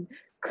out. It was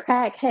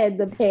crackhead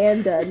the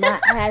panda,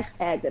 not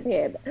hashtag the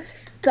panda.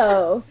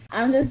 So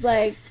I'm just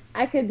like,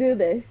 I could do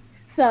this.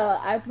 So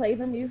I play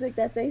the music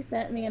that they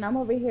sent me, and I'm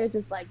over here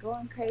just like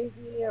going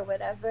crazy or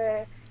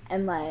whatever,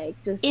 and like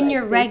just In like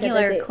your they said that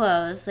regular they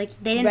clothes. Like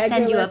they didn't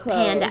send you regular a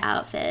panda clothes.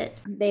 outfit.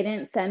 They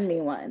didn't send me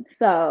one,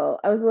 so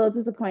I was a little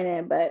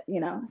disappointed. But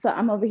so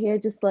I'm over here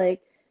just like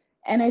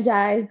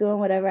energized, doing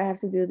whatever I have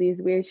to do, these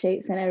weird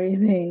shapes and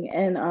everything.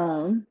 And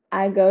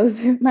I go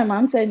to, my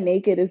mom said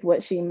naked is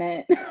what she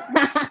meant.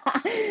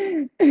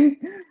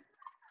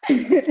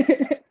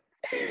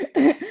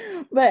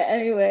 But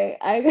anyway,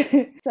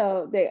 I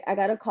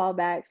got a call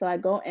back. So I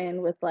go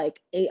in with like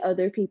 8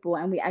 other people,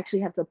 and we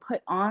actually have to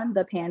put on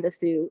the panda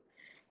suit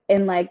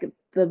in like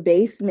the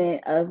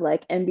basement of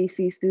like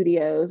NBC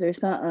Studios or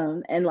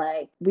something. And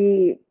like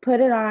we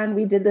put it on.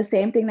 We did the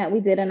same thing that we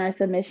did in our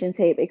submission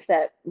tape,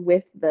 except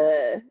with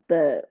the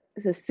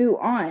suit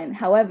on.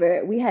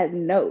 However, we had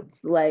notes.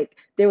 Like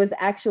there was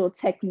actual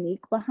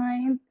technique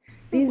behind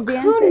these Who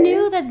dances.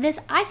 knew that this?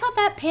 I thought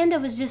that panda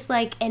was just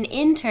like an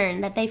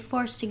intern that they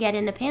forced to get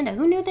into panda.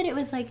 Who knew that it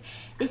was like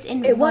this It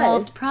was.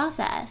 involved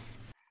process?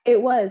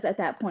 It was at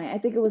that point. I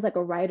think it was like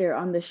a writer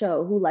on the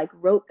show who like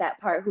wrote that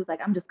part who's like,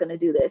 I'm just gonna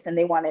do this. And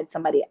they wanted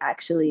somebody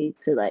actually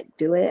to like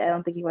do it. I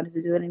don't think he wanted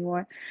to do it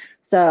anymore.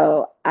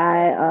 So so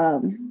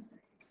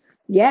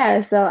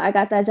I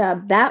got that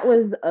job. That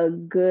was a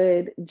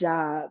good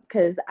job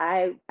because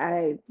I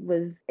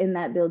was in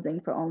that building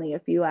for only a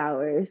few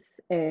hours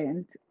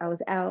and I was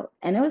out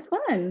and it was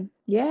fun.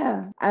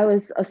 Yeah. I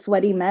was a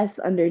sweaty mess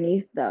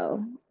underneath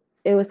though.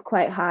 It was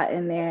quite hot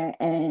in there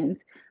and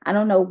I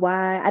don't know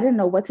why. I didn't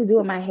know what to do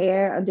with my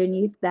hair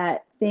underneath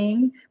that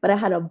thing, but I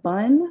had a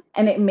bun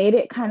and it made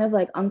it kind of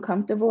like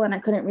uncomfortable and I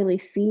couldn't really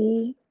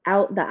see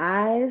out the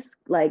eyes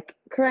like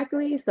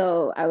correctly.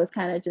 So I was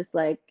kind of just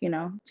like,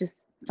 just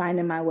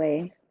finding my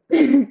way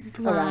around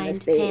the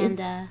Blind stage.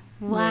 panda. Yeah.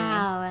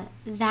 Wow.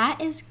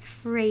 That is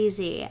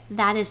crazy.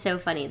 That is so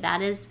funny.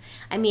 That is,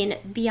 I mean,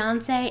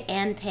 Beyonce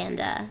and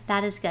Panda.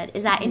 That is good.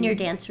 Is that in your Mhm.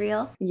 dance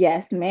reel?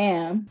 Yes,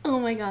 ma'am. Oh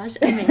my gosh,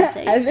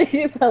 amazing. I think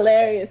it's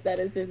hilarious that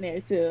it's in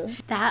there too.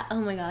 That, oh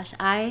my gosh,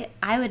 I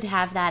would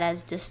have that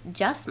as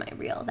just my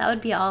reel. That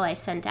would be all I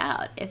sent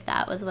out if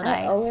that was what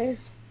I I. always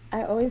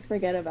I always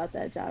forget about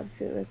that job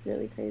too. It's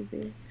really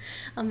crazy.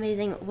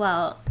 Amazing.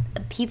 Well,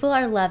 people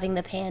are loving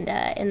the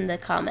panda in the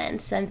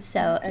comments. I'm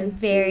so I see.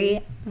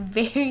 very,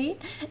 very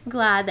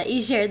glad that you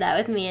shared that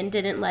with me and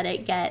didn't let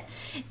it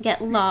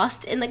get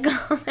lost in the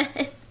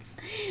comments.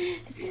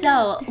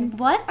 So,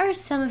 what are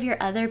some of your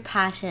other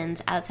passions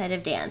outside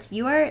of dance?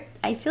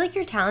 I feel like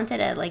you're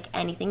talented at like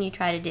anything you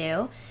try to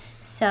do.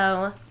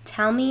 So,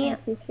 tell I me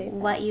appreciate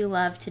what that. you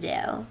love to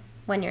do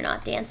when you're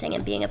not dancing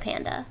and being a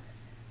panda.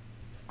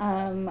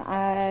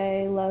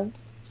 I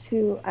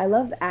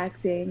love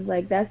acting.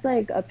 Like that's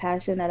like a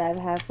passion that I've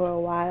had for a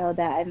while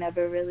that I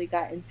never really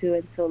got into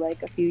until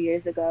like a few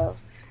years ago.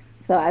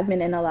 So I've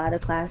been in a lot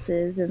of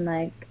classes and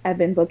like I've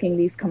been booking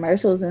these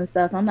commercials and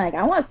stuff. I'm like,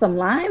 I want some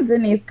lines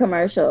in these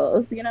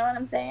commercials. You know what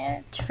I'm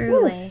saying? Woo.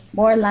 Truly.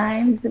 More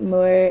lines,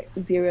 more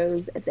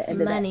zeros at the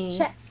end of that Money,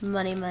 check.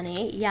 money,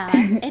 money. Yeah.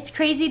 It's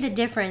crazy the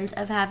difference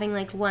of having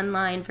like one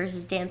line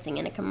versus dancing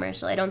in a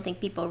commercial. I don't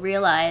think people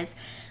realize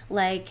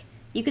like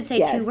you could say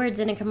two Yes. words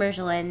in a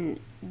commercial and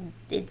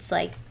it's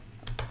like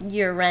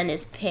your rent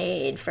is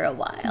paid for a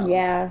while.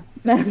 Yeah,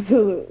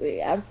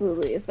 absolutely.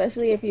 Absolutely.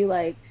 Especially if you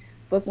like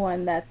book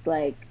one that's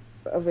like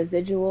a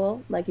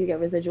residual, like you get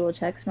residual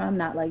checks from,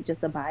 not like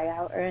just a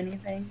buyout or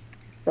anything.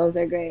 Those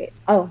are great.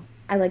 Oh,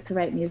 I like to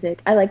write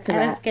music. I like to I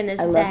was rap. gonna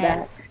I love say,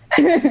 that.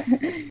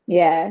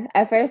 Yeah.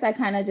 At first, I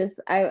kind of just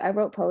I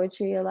wrote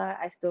poetry a lot.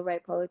 I still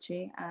write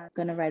poetry. I'm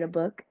gonna write a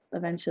book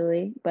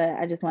eventually, but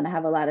I just want to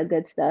have a lot of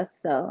good stuff.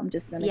 So I'm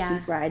just gonna yeah.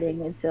 keep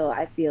writing until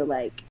I feel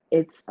like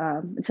it's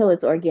until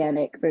it's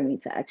organic for me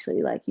to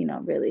actually like,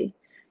 really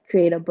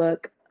create a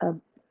book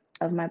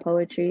of my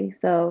poetry.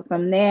 So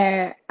from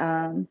there,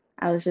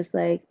 I was just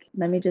like,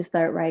 let me just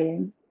start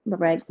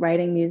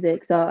writing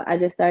music. So I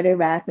just started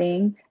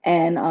rapping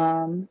and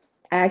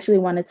I actually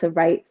wanted to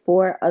write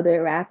for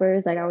other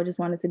rappers. Like I would just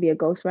wanted to be a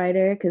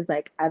ghostwriter because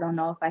like I don't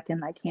know if I can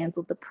like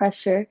handle the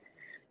pressure,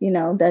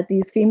 that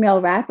these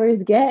female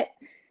rappers get.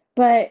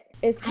 But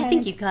it's I kind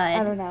think of you I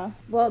could. don't know.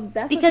 Well, that's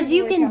what Because people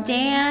you were can telling me.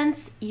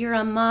 dance, you're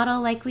a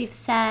model, like we've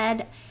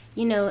said.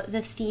 You know,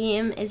 the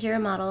theme is you're a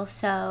model,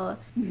 so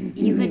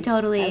you could I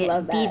totally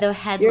love be that. the You're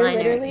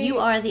headliner. You literally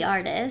are the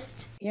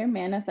artist. you're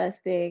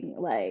manifesting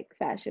like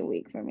Fashion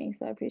Week for me,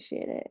 so I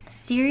appreciate it.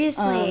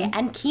 Seriously. Um,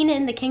 And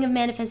Keenan, the king of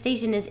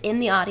manifestation, is in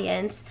the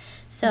audience,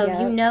 so you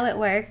yeah, know it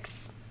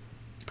works.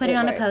 Put it it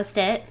on a works. post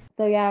it.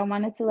 So yeah, I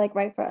wanted to like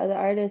write for other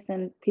artists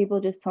and people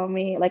just told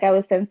me like I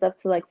would send stuff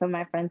to like some of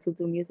my friends who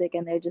do music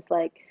and they're just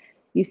like,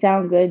 you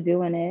sound good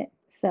doing it.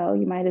 So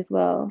you might as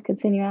well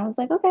continue. I was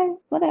like, okay,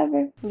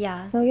 whatever.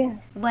 Yeah. So yeah.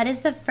 What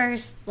is the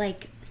first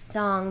like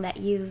song that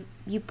you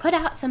put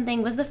out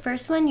something? Was the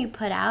first one you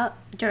put out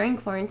during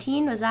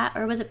quarantine? Was that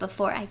or was it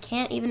before? I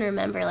can't even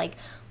remember like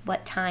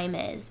what time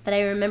is, but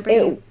I remember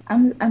you.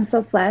 I'm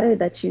so flattered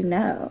that you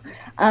know.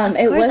 Of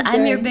It course, was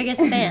I'm your during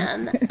biggest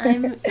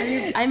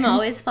fan. I'm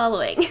always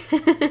following.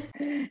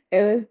 it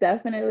was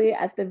definitely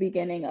at the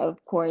beginning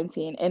of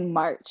quarantine in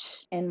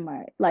March. In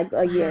March, like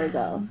a year Wow.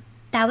 ago.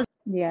 That was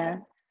Yeah.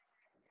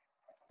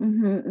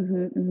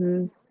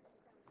 Mhm.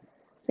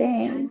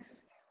 Thanks.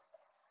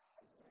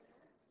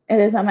 It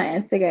is on my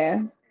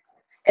Instagram.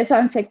 It's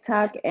on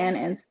TikTok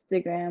and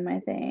Instagram, I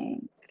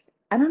think.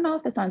 I don't know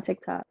if it's on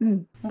TikTok.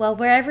 well,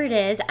 wherever it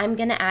is, I'm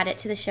going to add it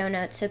to the show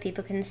notes so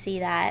people can see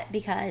that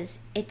because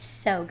it's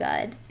so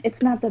good.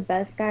 It's not the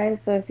best, guys,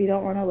 so if you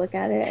don't want to look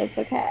at it, it's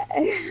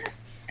okay.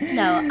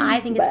 No,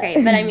 I think it's But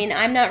great. But I mean,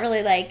 I'm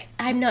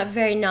not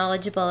very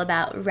knowledgeable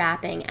about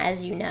rapping,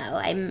 as you know.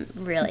 I'm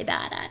really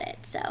bad at it.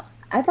 So,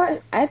 I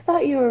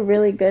thought you were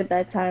really good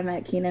that time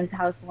at Keenan's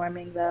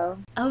housewarming though.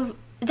 oh,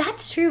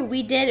 that's true.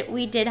 We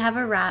did have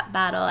a rap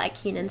battle at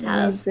Keenan's We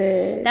house.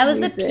 did. That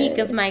was We the peak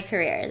of did. my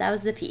career. That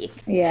was the peak.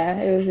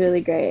 Yeah, it was really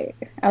great.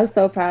 I was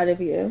so proud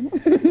of you.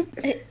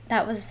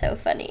 That was so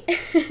funny.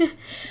 It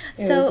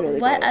was So, really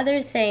what great.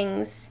 other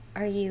things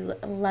are you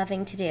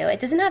loving to do? It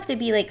doesn't have to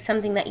be like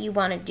something that you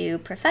want to do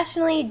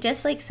professionally,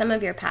 just like some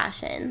of your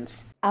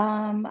passions.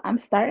 I'm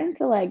starting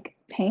to like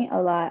paint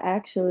a lot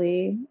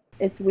actually.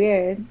 It's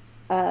weird.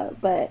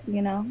 But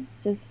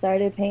just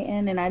started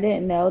painting and I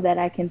didn't know that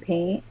I can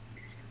paint.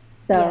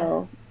 Yeah.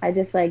 So I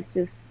just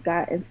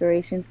got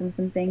inspiration from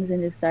some things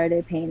and just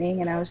started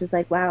painting and I was just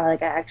like, wow,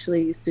 like I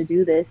actually used to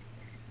do this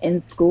in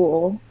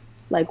school,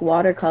 like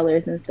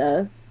watercolors and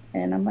stuff.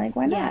 And I'm like,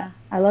 why not? Yeah.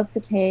 I love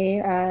to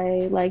paint.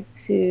 I like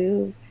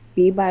to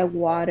be by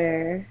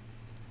water.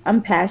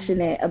 I'm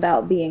passionate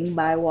about being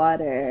by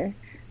water.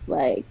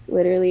 Like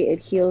literally it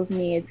heals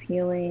me, it's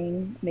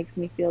healing, makes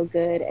me feel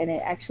good, and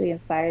it actually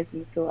inspires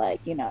me to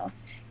like,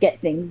 get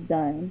things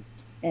done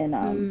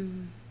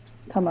and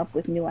come up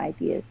with new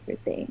ideas for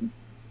things.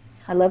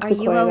 I love Are to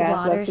you a choreograph,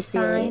 love water to create.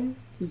 sign?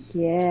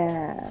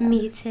 Yeah.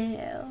 Me too.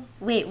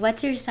 Wait,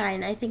 what's your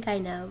sign? I think I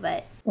know,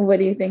 but What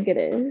do you think it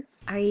is?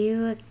 are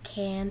you a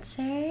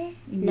Cancer?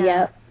 No.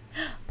 Yep.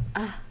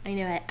 Oh, I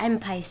knew it. I'm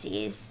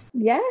Pisces.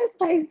 Yes,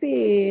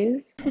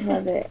 Pisces.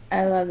 Love it.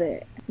 I love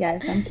it.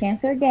 Yes, I'm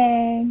Cancer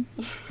gang.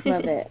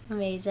 Love it.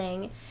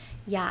 Amazing.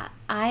 Yeah,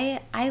 I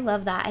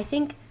love that. I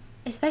think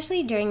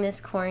especially during this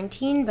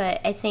quarantine, but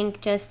I think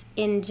just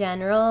in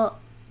general,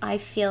 I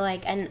feel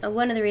like, and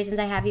one of the reasons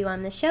I have you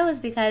on the show is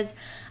because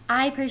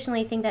I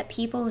personally think that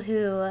people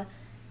who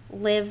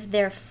live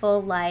their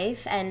full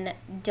life and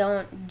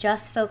don't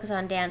just focus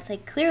on dance,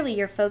 like clearly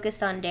you're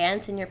focused on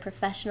dance and you're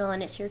professional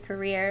and it's your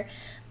career,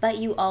 but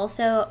you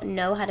also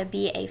know how to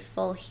be a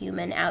full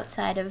human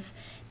outside of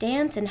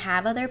dance and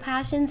have other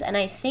passions. And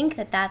I think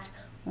that that's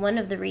one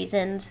of the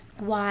reasons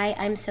why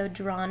I'm so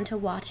drawn to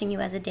watching you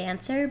as a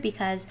dancer,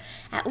 because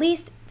at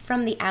least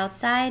from the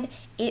outside,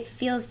 it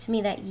feels to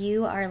me that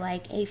you are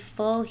like a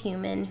full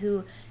human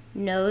who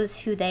knows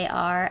who they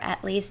are,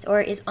 at least,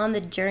 or is on the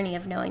journey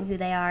of knowing who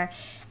they are,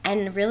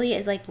 and really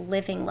is like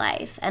living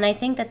life. And I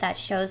think that that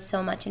shows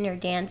so much in your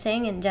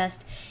dancing, and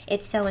just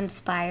it's so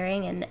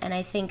inspiring. And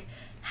I think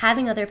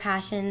having other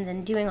passions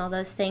and doing all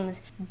those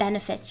things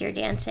benefits your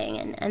dancing,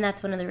 and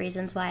that's one of the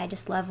reasons why I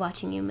just love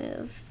watching you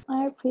move.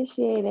 I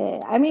appreciate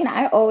it. I mean,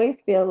 I always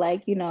feel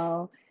like,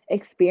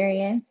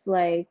 experience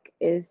like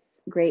is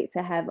great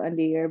to have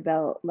under your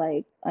belt,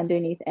 like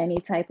underneath any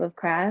type of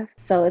craft.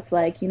 So it's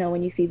like,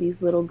 when you see these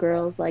little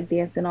girls like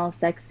dancing all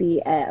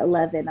sexy at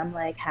 11, I'm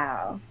like,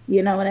 how?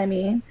 You know what I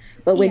mean?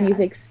 But when you've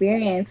Yeah.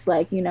 experienced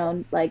like,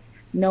 like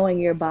knowing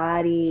your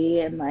body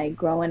and like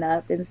growing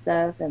up and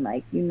stuff and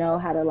like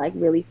how to like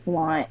really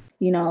flaunt,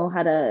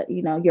 how to,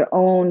 your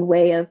own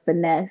way of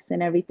finesse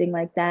and everything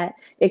like that,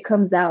 it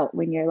comes out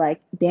when you're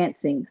like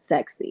dancing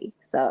sexy.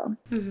 So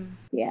Mm-hmm.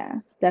 yeah,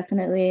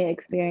 definitely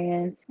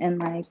experience and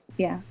like,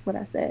 yeah, what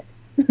I said.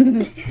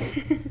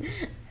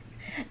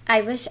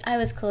 I wish I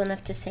was cool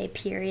enough to say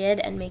period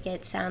and make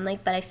it sound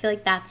like, but I feel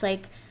like that's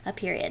like a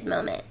period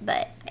moment.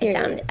 But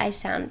Period.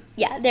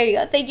 yeah, there you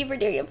go. Thank you for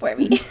doing it for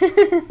me.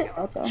 You're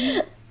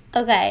welcome.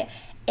 Okay.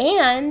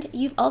 And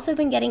you've also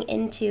been getting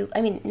into,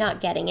 I mean,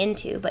 not getting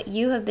into, but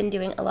you have been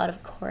doing a lot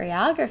of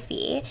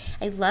choreography.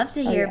 I'd love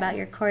to Oh hear yeah. about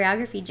your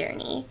choreography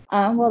journey.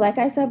 Well, like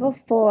I said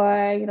before,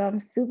 I'm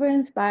super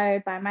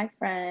inspired by my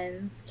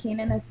friends,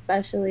 Keenan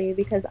especially,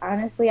 because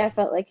honestly, I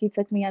felt like he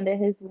took me under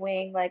his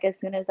wing, like as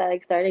soon as I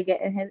like started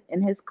getting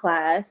in his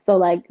class. So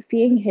like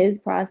seeing his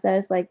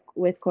process like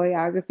with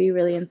choreography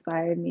really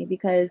inspired me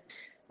because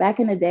back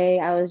in the day,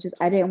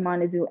 I didn't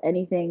want to do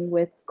anything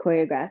with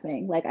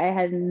choreographing. Like I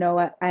had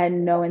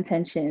no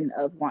intention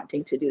of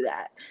wanting to do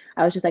that.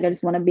 I was just like, I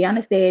just want to be on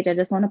a stage, I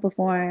just want to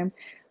perform,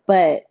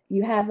 but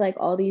you have like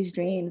all these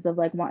dreams of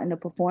like wanting to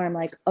perform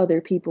like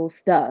other people's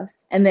stuff,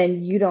 and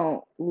then you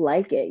don't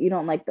like it, you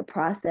don't like the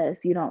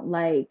process, you don't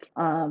like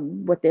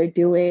what they're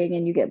doing,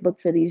 and you get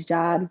booked for these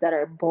jobs that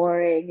are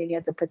boring and you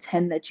have to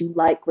pretend that you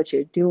like what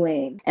you're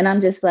doing. And I'm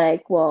just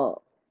like,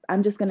 well,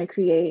 I'm just going to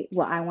create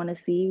what I want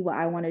to see, what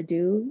I want to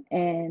do,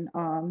 and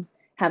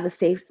have a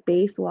safe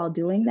space while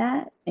doing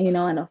that, in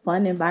a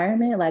fun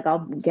environment. Like I'll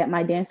get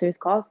my dancers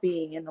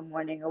coffee in the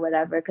morning or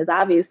whatever, because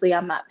obviously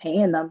I'm not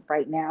paying them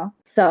right now.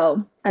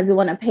 So I do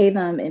want to pay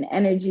them in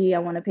energy. I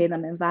want to pay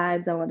them in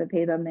vibes. I want to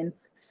pay them in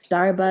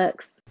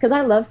Starbucks because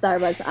I love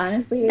Starbucks,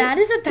 honestly. That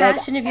is a Like,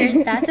 passion of yours.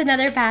 That's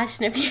another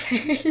passion of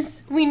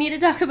yours. We need to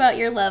talk about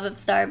your love of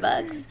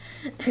Starbucks.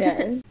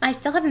 yeah, I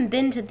still haven't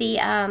been to the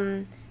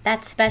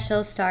that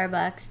special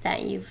Starbucks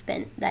that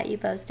you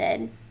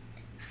posted.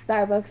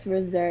 Starbucks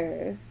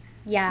Reserve.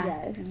 Yeah,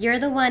 Yes. you're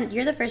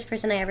the first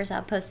person I ever saw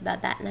post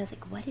about that, and I was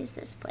like, what is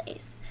this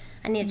place?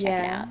 I need to check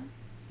it Yeah. out.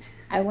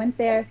 I went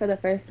there for the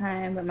first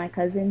time with my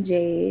cousin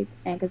Jade,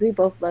 and because we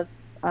both love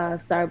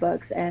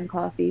Starbucks and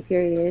coffee,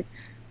 period.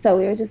 So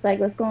we were just like,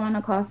 let's go on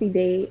a coffee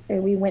date,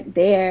 and we went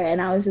there, and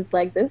I was just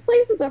like, this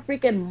place is a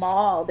freaking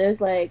mall.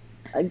 There's like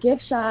a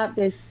gift shop.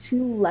 There's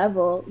two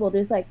level. Well,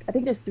 there's like I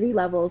think there's three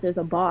levels. There's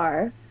a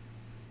bar.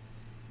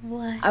 I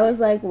What? was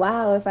like,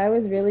 wow, if I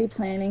was really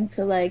planning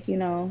to like,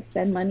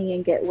 spend money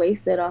and get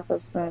wasted off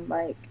of some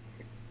like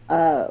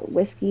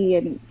whiskey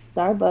and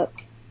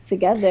Starbucks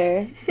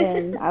together,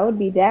 then I would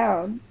be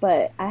down.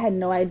 But I had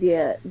no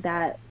idea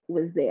that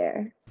was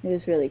there. It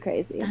was really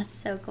crazy. That's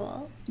so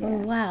cool. Yeah.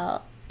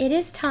 Well, it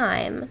is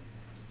time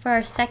for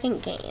our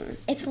second game.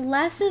 It's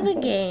less of a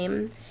Okay.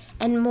 game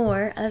and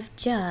more of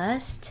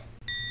just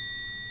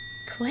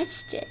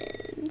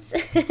questions.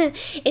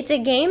 It's a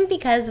game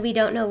because we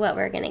don't know what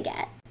we're going to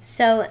get.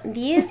 So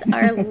these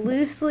are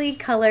loosely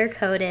color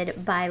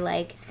coded by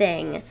like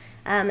thing.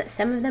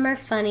 Some of them are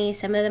funny,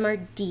 some of them are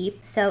deep.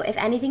 So if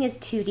anything is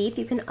too deep,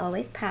 you can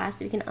always pass.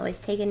 We can always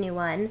take a new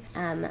one.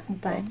 Okay.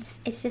 But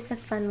it's just a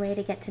fun way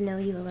to get to know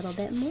you a little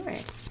bit more.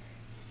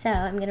 So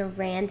I'm going to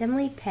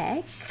randomly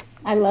pick.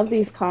 I love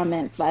these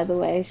comments, by the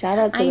way. Shout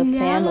out to I the know,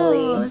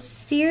 family.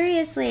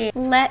 seriously.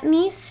 Let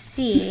me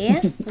see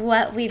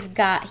what we've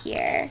got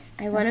here.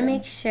 I want to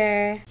make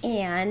sure.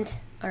 And,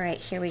 all right,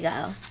 here we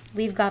go.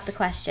 We've got the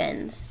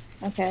questions.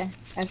 Okay,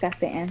 I've got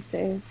the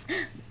answers.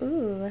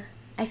 Ooh,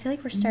 I feel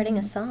like we're starting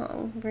a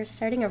song. We're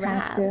starting a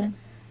rap. Have to.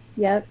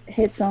 Yep,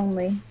 hits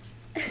only.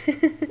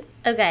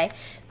 Okay,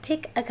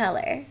 pick a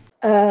color.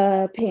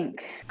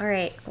 Pink. All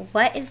right,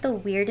 what is the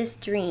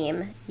weirdest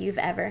dream you've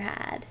ever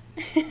had?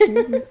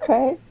 Jesus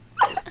Christ.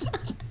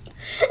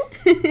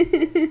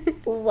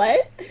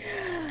 What?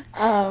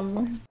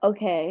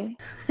 Okay.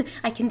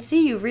 I can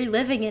see you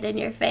reliving it in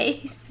your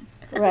face.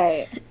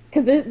 Right.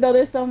 Because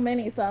there's so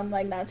many, so I'm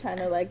like not trying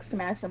to like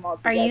smash them all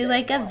together. Are you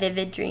like a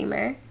vivid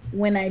dreamer?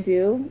 When I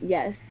do,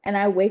 yes. And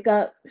I wake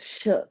up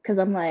shook because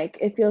I'm like,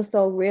 it feels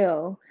so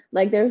real.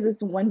 Like there's this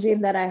one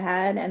dream that I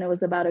had and it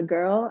was about a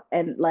girl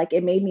and like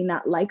it made me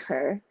not like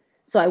her.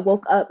 So I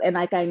woke up and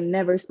like I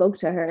never spoke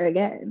to her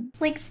again.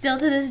 Like still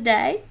to this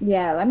day?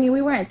 Yeah, I mean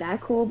we weren't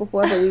that cool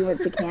before, but we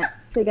went to camp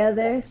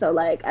together. So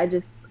like I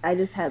just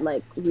had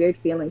like weird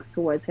feelings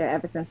towards her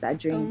ever since that Oh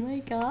dream. my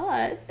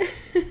god.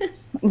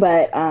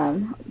 But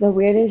the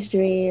weirdest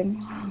dream,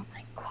 oh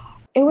my god.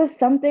 It was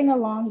something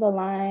along the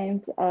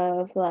lines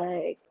of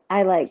like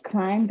I like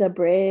climbed a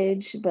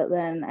bridge, but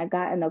then I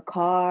got in a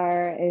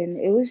car and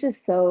it was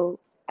just so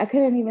I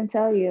couldn't even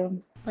tell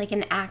you. Like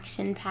an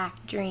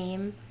action-packed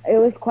dream. It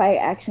was quite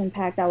action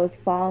packed. I was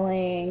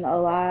falling a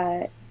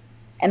lot.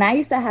 And I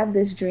used to have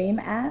this dream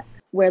app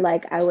where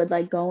like I would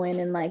like go in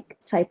and like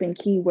type in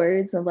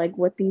keywords of like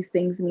what these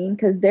things mean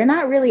because they're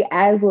not really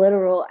as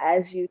literal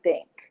as you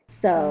think.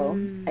 So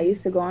I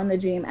used to go on the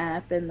dream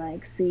app and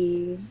like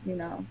see, you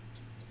know,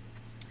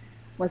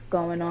 what's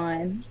going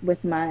on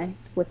with my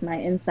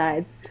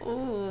insides.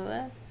 Ooh,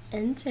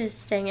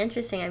 interesting,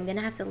 interesting. I'm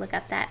gonna have to look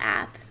up that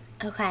app.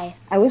 Okay.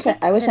 I wish I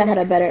had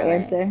a better color.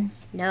 answer.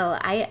 No,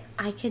 I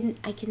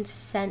can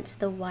sense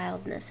the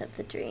wildness of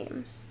the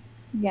dream.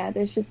 Yeah,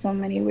 there's just so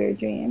many weird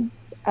dreams.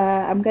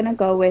 I'm gonna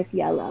go with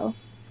yellow.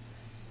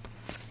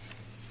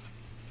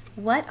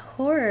 What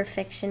horror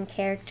fiction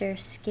character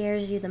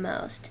scares you the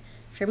most?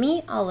 For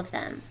me, all of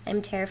them.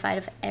 I'm terrified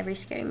of every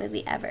scary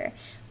movie ever,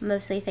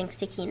 mostly thanks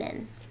to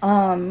Keenan.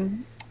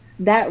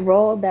 That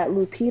role that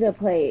Lupita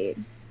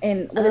played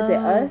in what is it,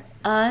 Us?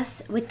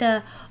 Us with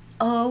the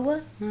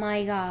oh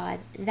my god,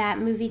 that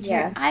movie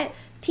Yeah.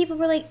 People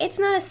were like, it's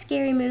not a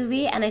scary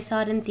movie, and I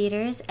saw it in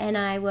theaters and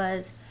I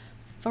was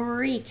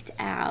freaked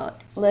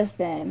out.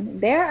 Listen,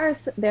 there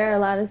are a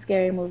lot of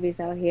scary movies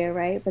out here,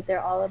 right? But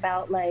they're all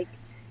about like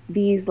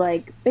these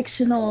like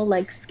fictional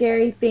like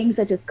scary things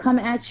that just come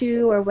at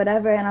you or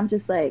whatever and I'm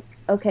just like,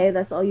 okay,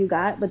 that's all you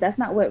got, but that's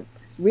not what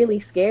really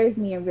scares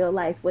me in real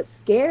life. What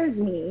scares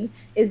me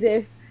is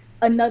if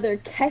another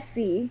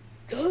Kessie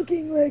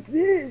talking like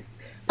this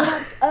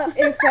pops up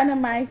in front of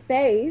my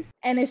face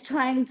and is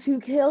trying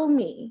to kill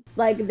me.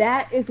 Like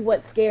that is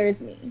what scares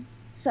me.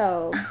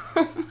 So,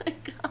 Oh my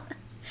god.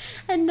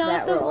 And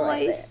not the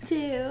voice, right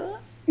too.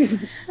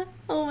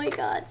 Oh my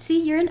god.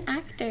 See, you're an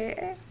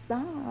actor.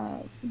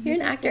 Stop. You're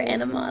an actor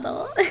and a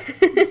model.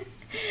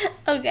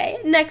 Okay,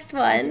 next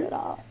one.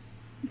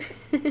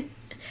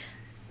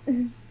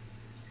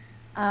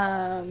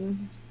 I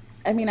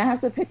mean, I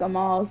have to pick them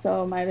all,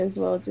 so might as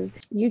well just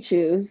you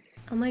choose.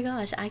 Oh my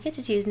gosh, I get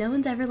to choose. No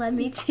one's ever let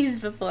me choose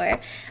before.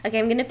 Okay,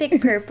 I'm gonna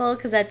pick purple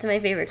because that's my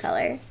favorite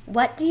color.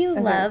 What do you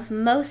love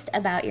most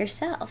about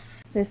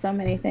yourself? There's so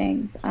many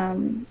things.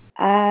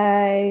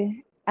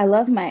 I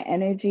love my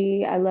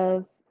energy. I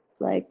love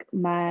like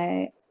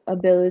my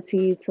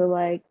ability to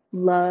like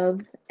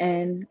love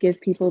and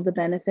give people the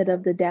benefit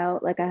of the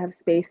doubt. Like I have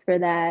space for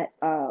that.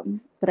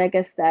 But I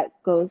guess that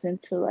goes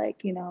into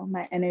like, you know,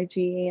 my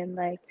energy and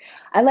like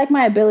I like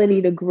my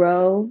ability to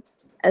grow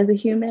as a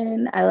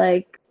human. I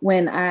like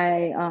when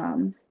I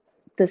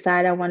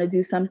decide I want to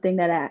do something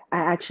that I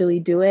actually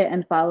do it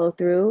and follow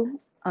through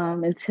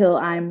until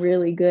I'm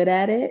really good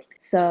at it.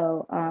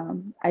 So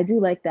I do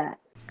like that.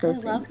 I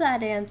Those love things.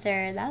 that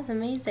answer. That was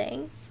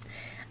amazing.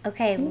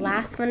 Okay,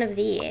 last one of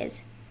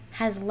these.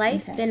 Has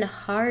life been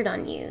hard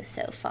on you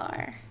so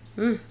far?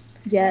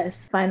 Yes,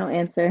 final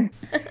answer.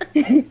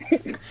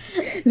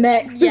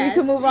 Next, we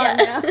can move on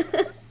now.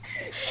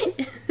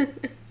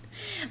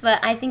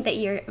 But I think that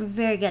you're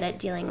very good at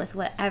dealing with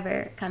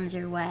whatever comes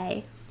your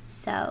way.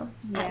 So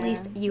at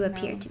least you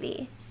appear to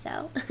be.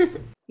 So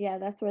yeah,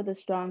 that's where the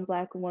strong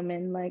black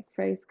woman like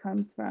phrase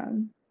comes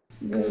from.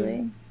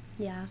 Really.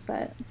 Yeah.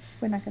 But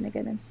we're not gonna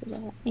get into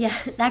that. Yeah,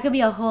 that could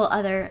be a whole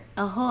other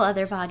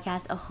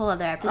podcast, a whole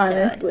other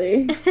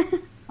episode.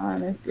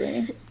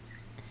 Honestly.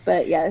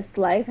 But yes,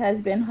 life has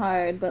been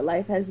hard, but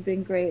life has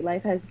been great.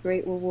 Life has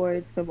great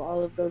rewards from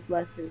all of those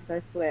lessons,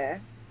 I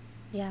swear.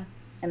 Yeah.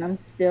 And I'm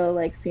still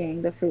like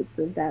seeing the fruits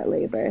of that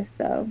labor.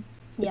 So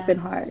it's been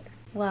hard.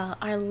 Well,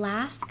 our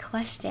last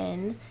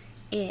question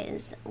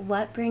is,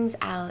 what brings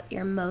out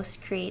your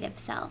most creative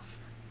self?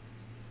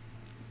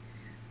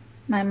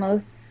 My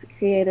most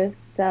creative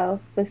myself,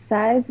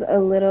 besides a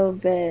little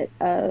bit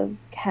of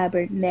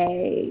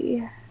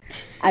Cabernet,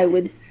 I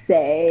would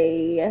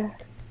say,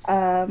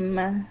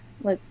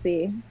 let's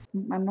see,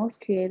 my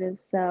most creative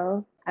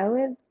self,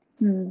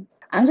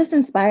 I'm just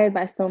inspired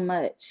by so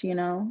much,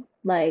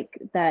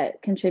 like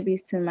that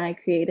contributes to my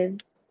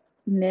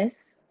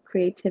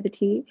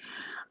creativity.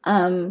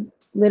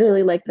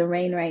 Literally like the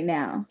rain right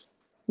now,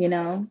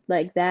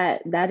 like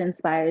that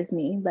inspires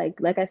me.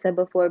 Like I said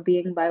before,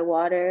 being by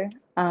water,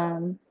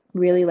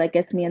 really like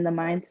gets me in the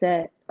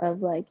mindset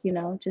of like,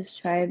 just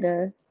trying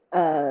to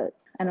uh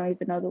I don't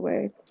even know the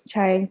word,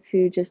 trying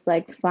to just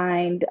like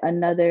find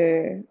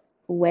another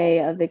way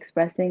of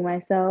expressing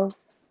myself.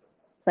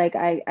 Like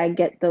I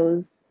get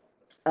those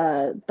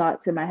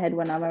thoughts in my head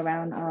when I'm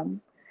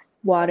around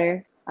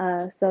water.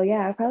 So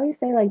yeah, I'd probably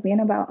say like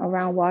being about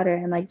around water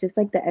and like just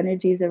like the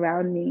energies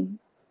around me.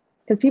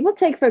 Because people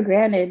take for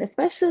granted,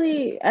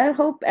 especially I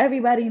hope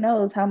everybody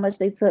knows how much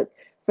they took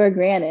for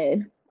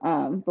granted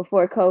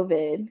before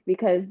COVID.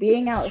 Because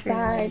being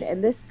outside Truly.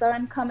 and this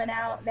sun coming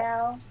out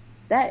now,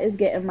 that is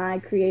getting my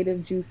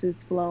creative juices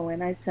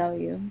flowing. I tell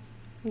you,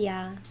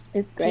 Yeah.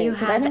 it's Do you great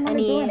because I have didn't want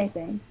to do any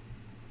anything.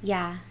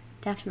 Yeah,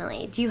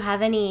 definitely. Do you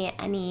have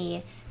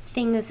any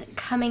things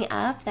coming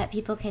up that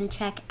people can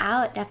check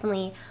out?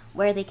 Definitely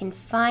where they can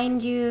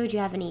find you. Do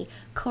you have any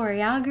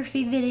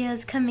choreography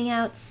videos coming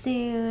out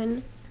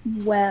soon?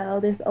 Well,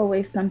 there's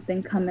always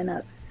something coming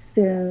up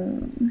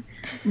soon.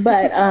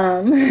 But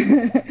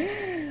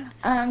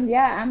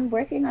yeah, I'm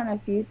working on a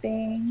few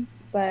things,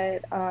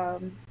 but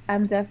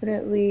I'm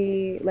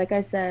definitely, like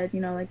I said,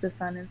 like the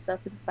sun and stuff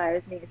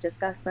inspires me. It just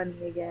got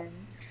sunny again.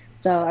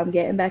 So I'm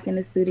getting back in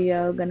the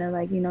studio, gonna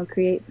like,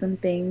 create some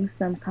things,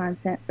 some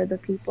content for the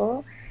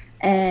people.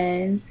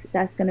 And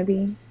that's gonna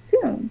be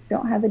soon.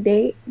 Don't have a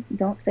date,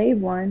 don't save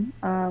one.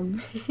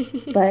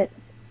 But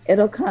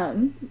it'll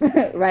come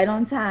right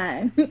on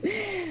time.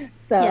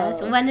 Yes,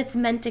 So, when it's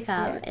meant to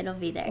come, yeah, it'll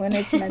be there. when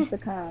it's meant to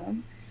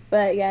come.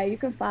 But yeah, you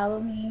can follow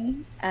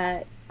me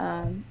at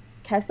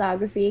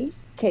Kessography,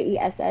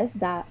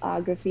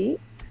 KESS.ography.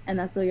 And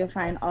that's where you'll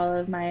find all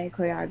of my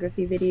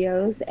choreography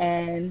videos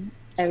and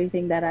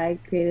everything that I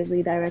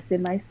creatively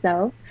directed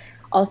myself.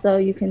 Also,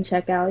 you can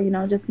check out,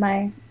 just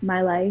my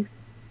life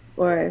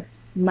or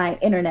my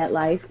internet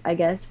life, I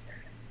guess,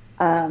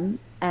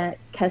 at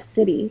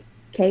Kessity,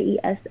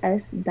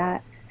 KESS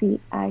dot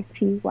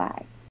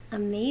CITY.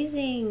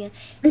 Amazing.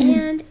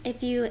 And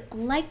if you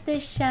like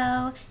this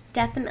show,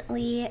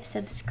 definitely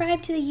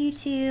subscribe to the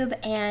YouTube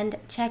and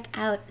check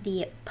out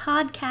the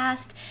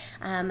podcast.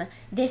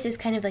 This is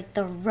kind of like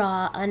the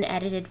raw,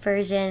 unedited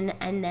version,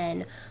 and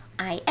then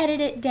I edit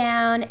it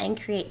down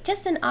and create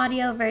just an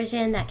audio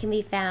version that can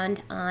be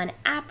found on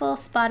Apple,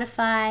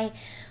 Spotify,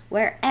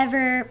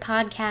 wherever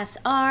podcasts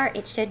are.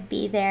 It should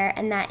be there,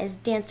 and that is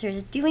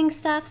Dancers Doing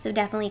Stuff, so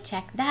definitely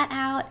check that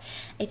out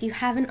if you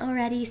haven't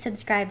already.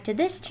 Subscribe to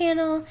this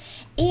channel,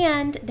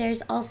 and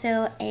there's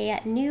also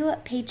a new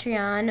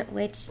Patreon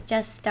which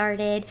just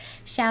started.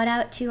 Shout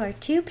out to our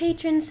 2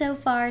 patrons so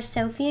far,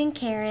 Sophie and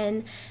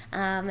Karen.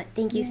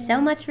 Thank you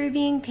so much for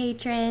being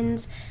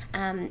patrons.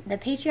 The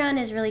Patreon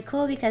is really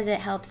cool because it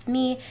helps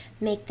me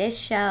make this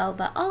show,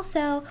 but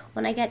also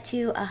when I get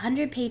to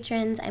 100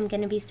 patrons, I'm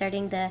going to be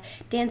starting the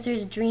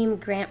Dancer's Dream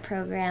Grant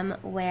Program,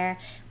 where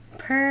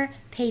per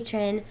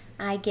patron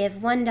I give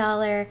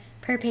 $1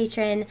 per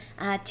patron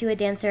to a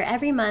dancer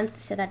every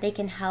month so that they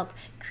can help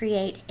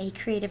create a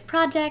creative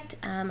project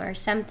or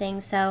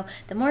something. So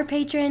the more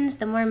patrons,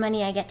 the more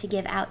money I get to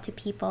give out to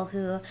people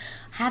who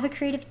have a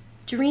creative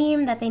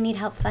dream that they need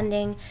help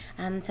funding.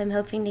 So I'm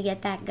hoping to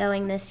get that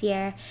going this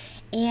year.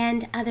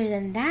 And other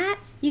than that,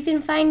 you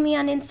can find me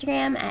on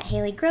Instagram at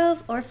Haley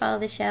Grove or follow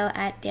the show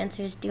at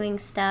Dancers Doing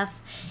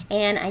Stuff.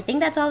 And I think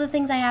that's all the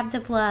things I have to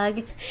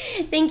plug.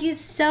 Thank you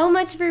so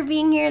much for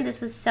being here. This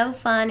was so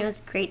fun. It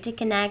was great to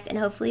connect, and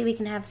hopefully we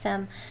can have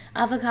some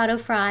avocado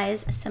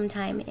fries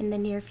sometime in the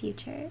near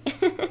future.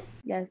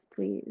 Yes,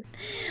 please.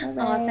 All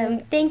Awesome.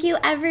 right. Thank you,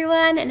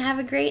 everyone, and have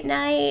a great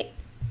night.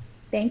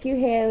 Thank you,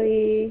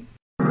 Haley.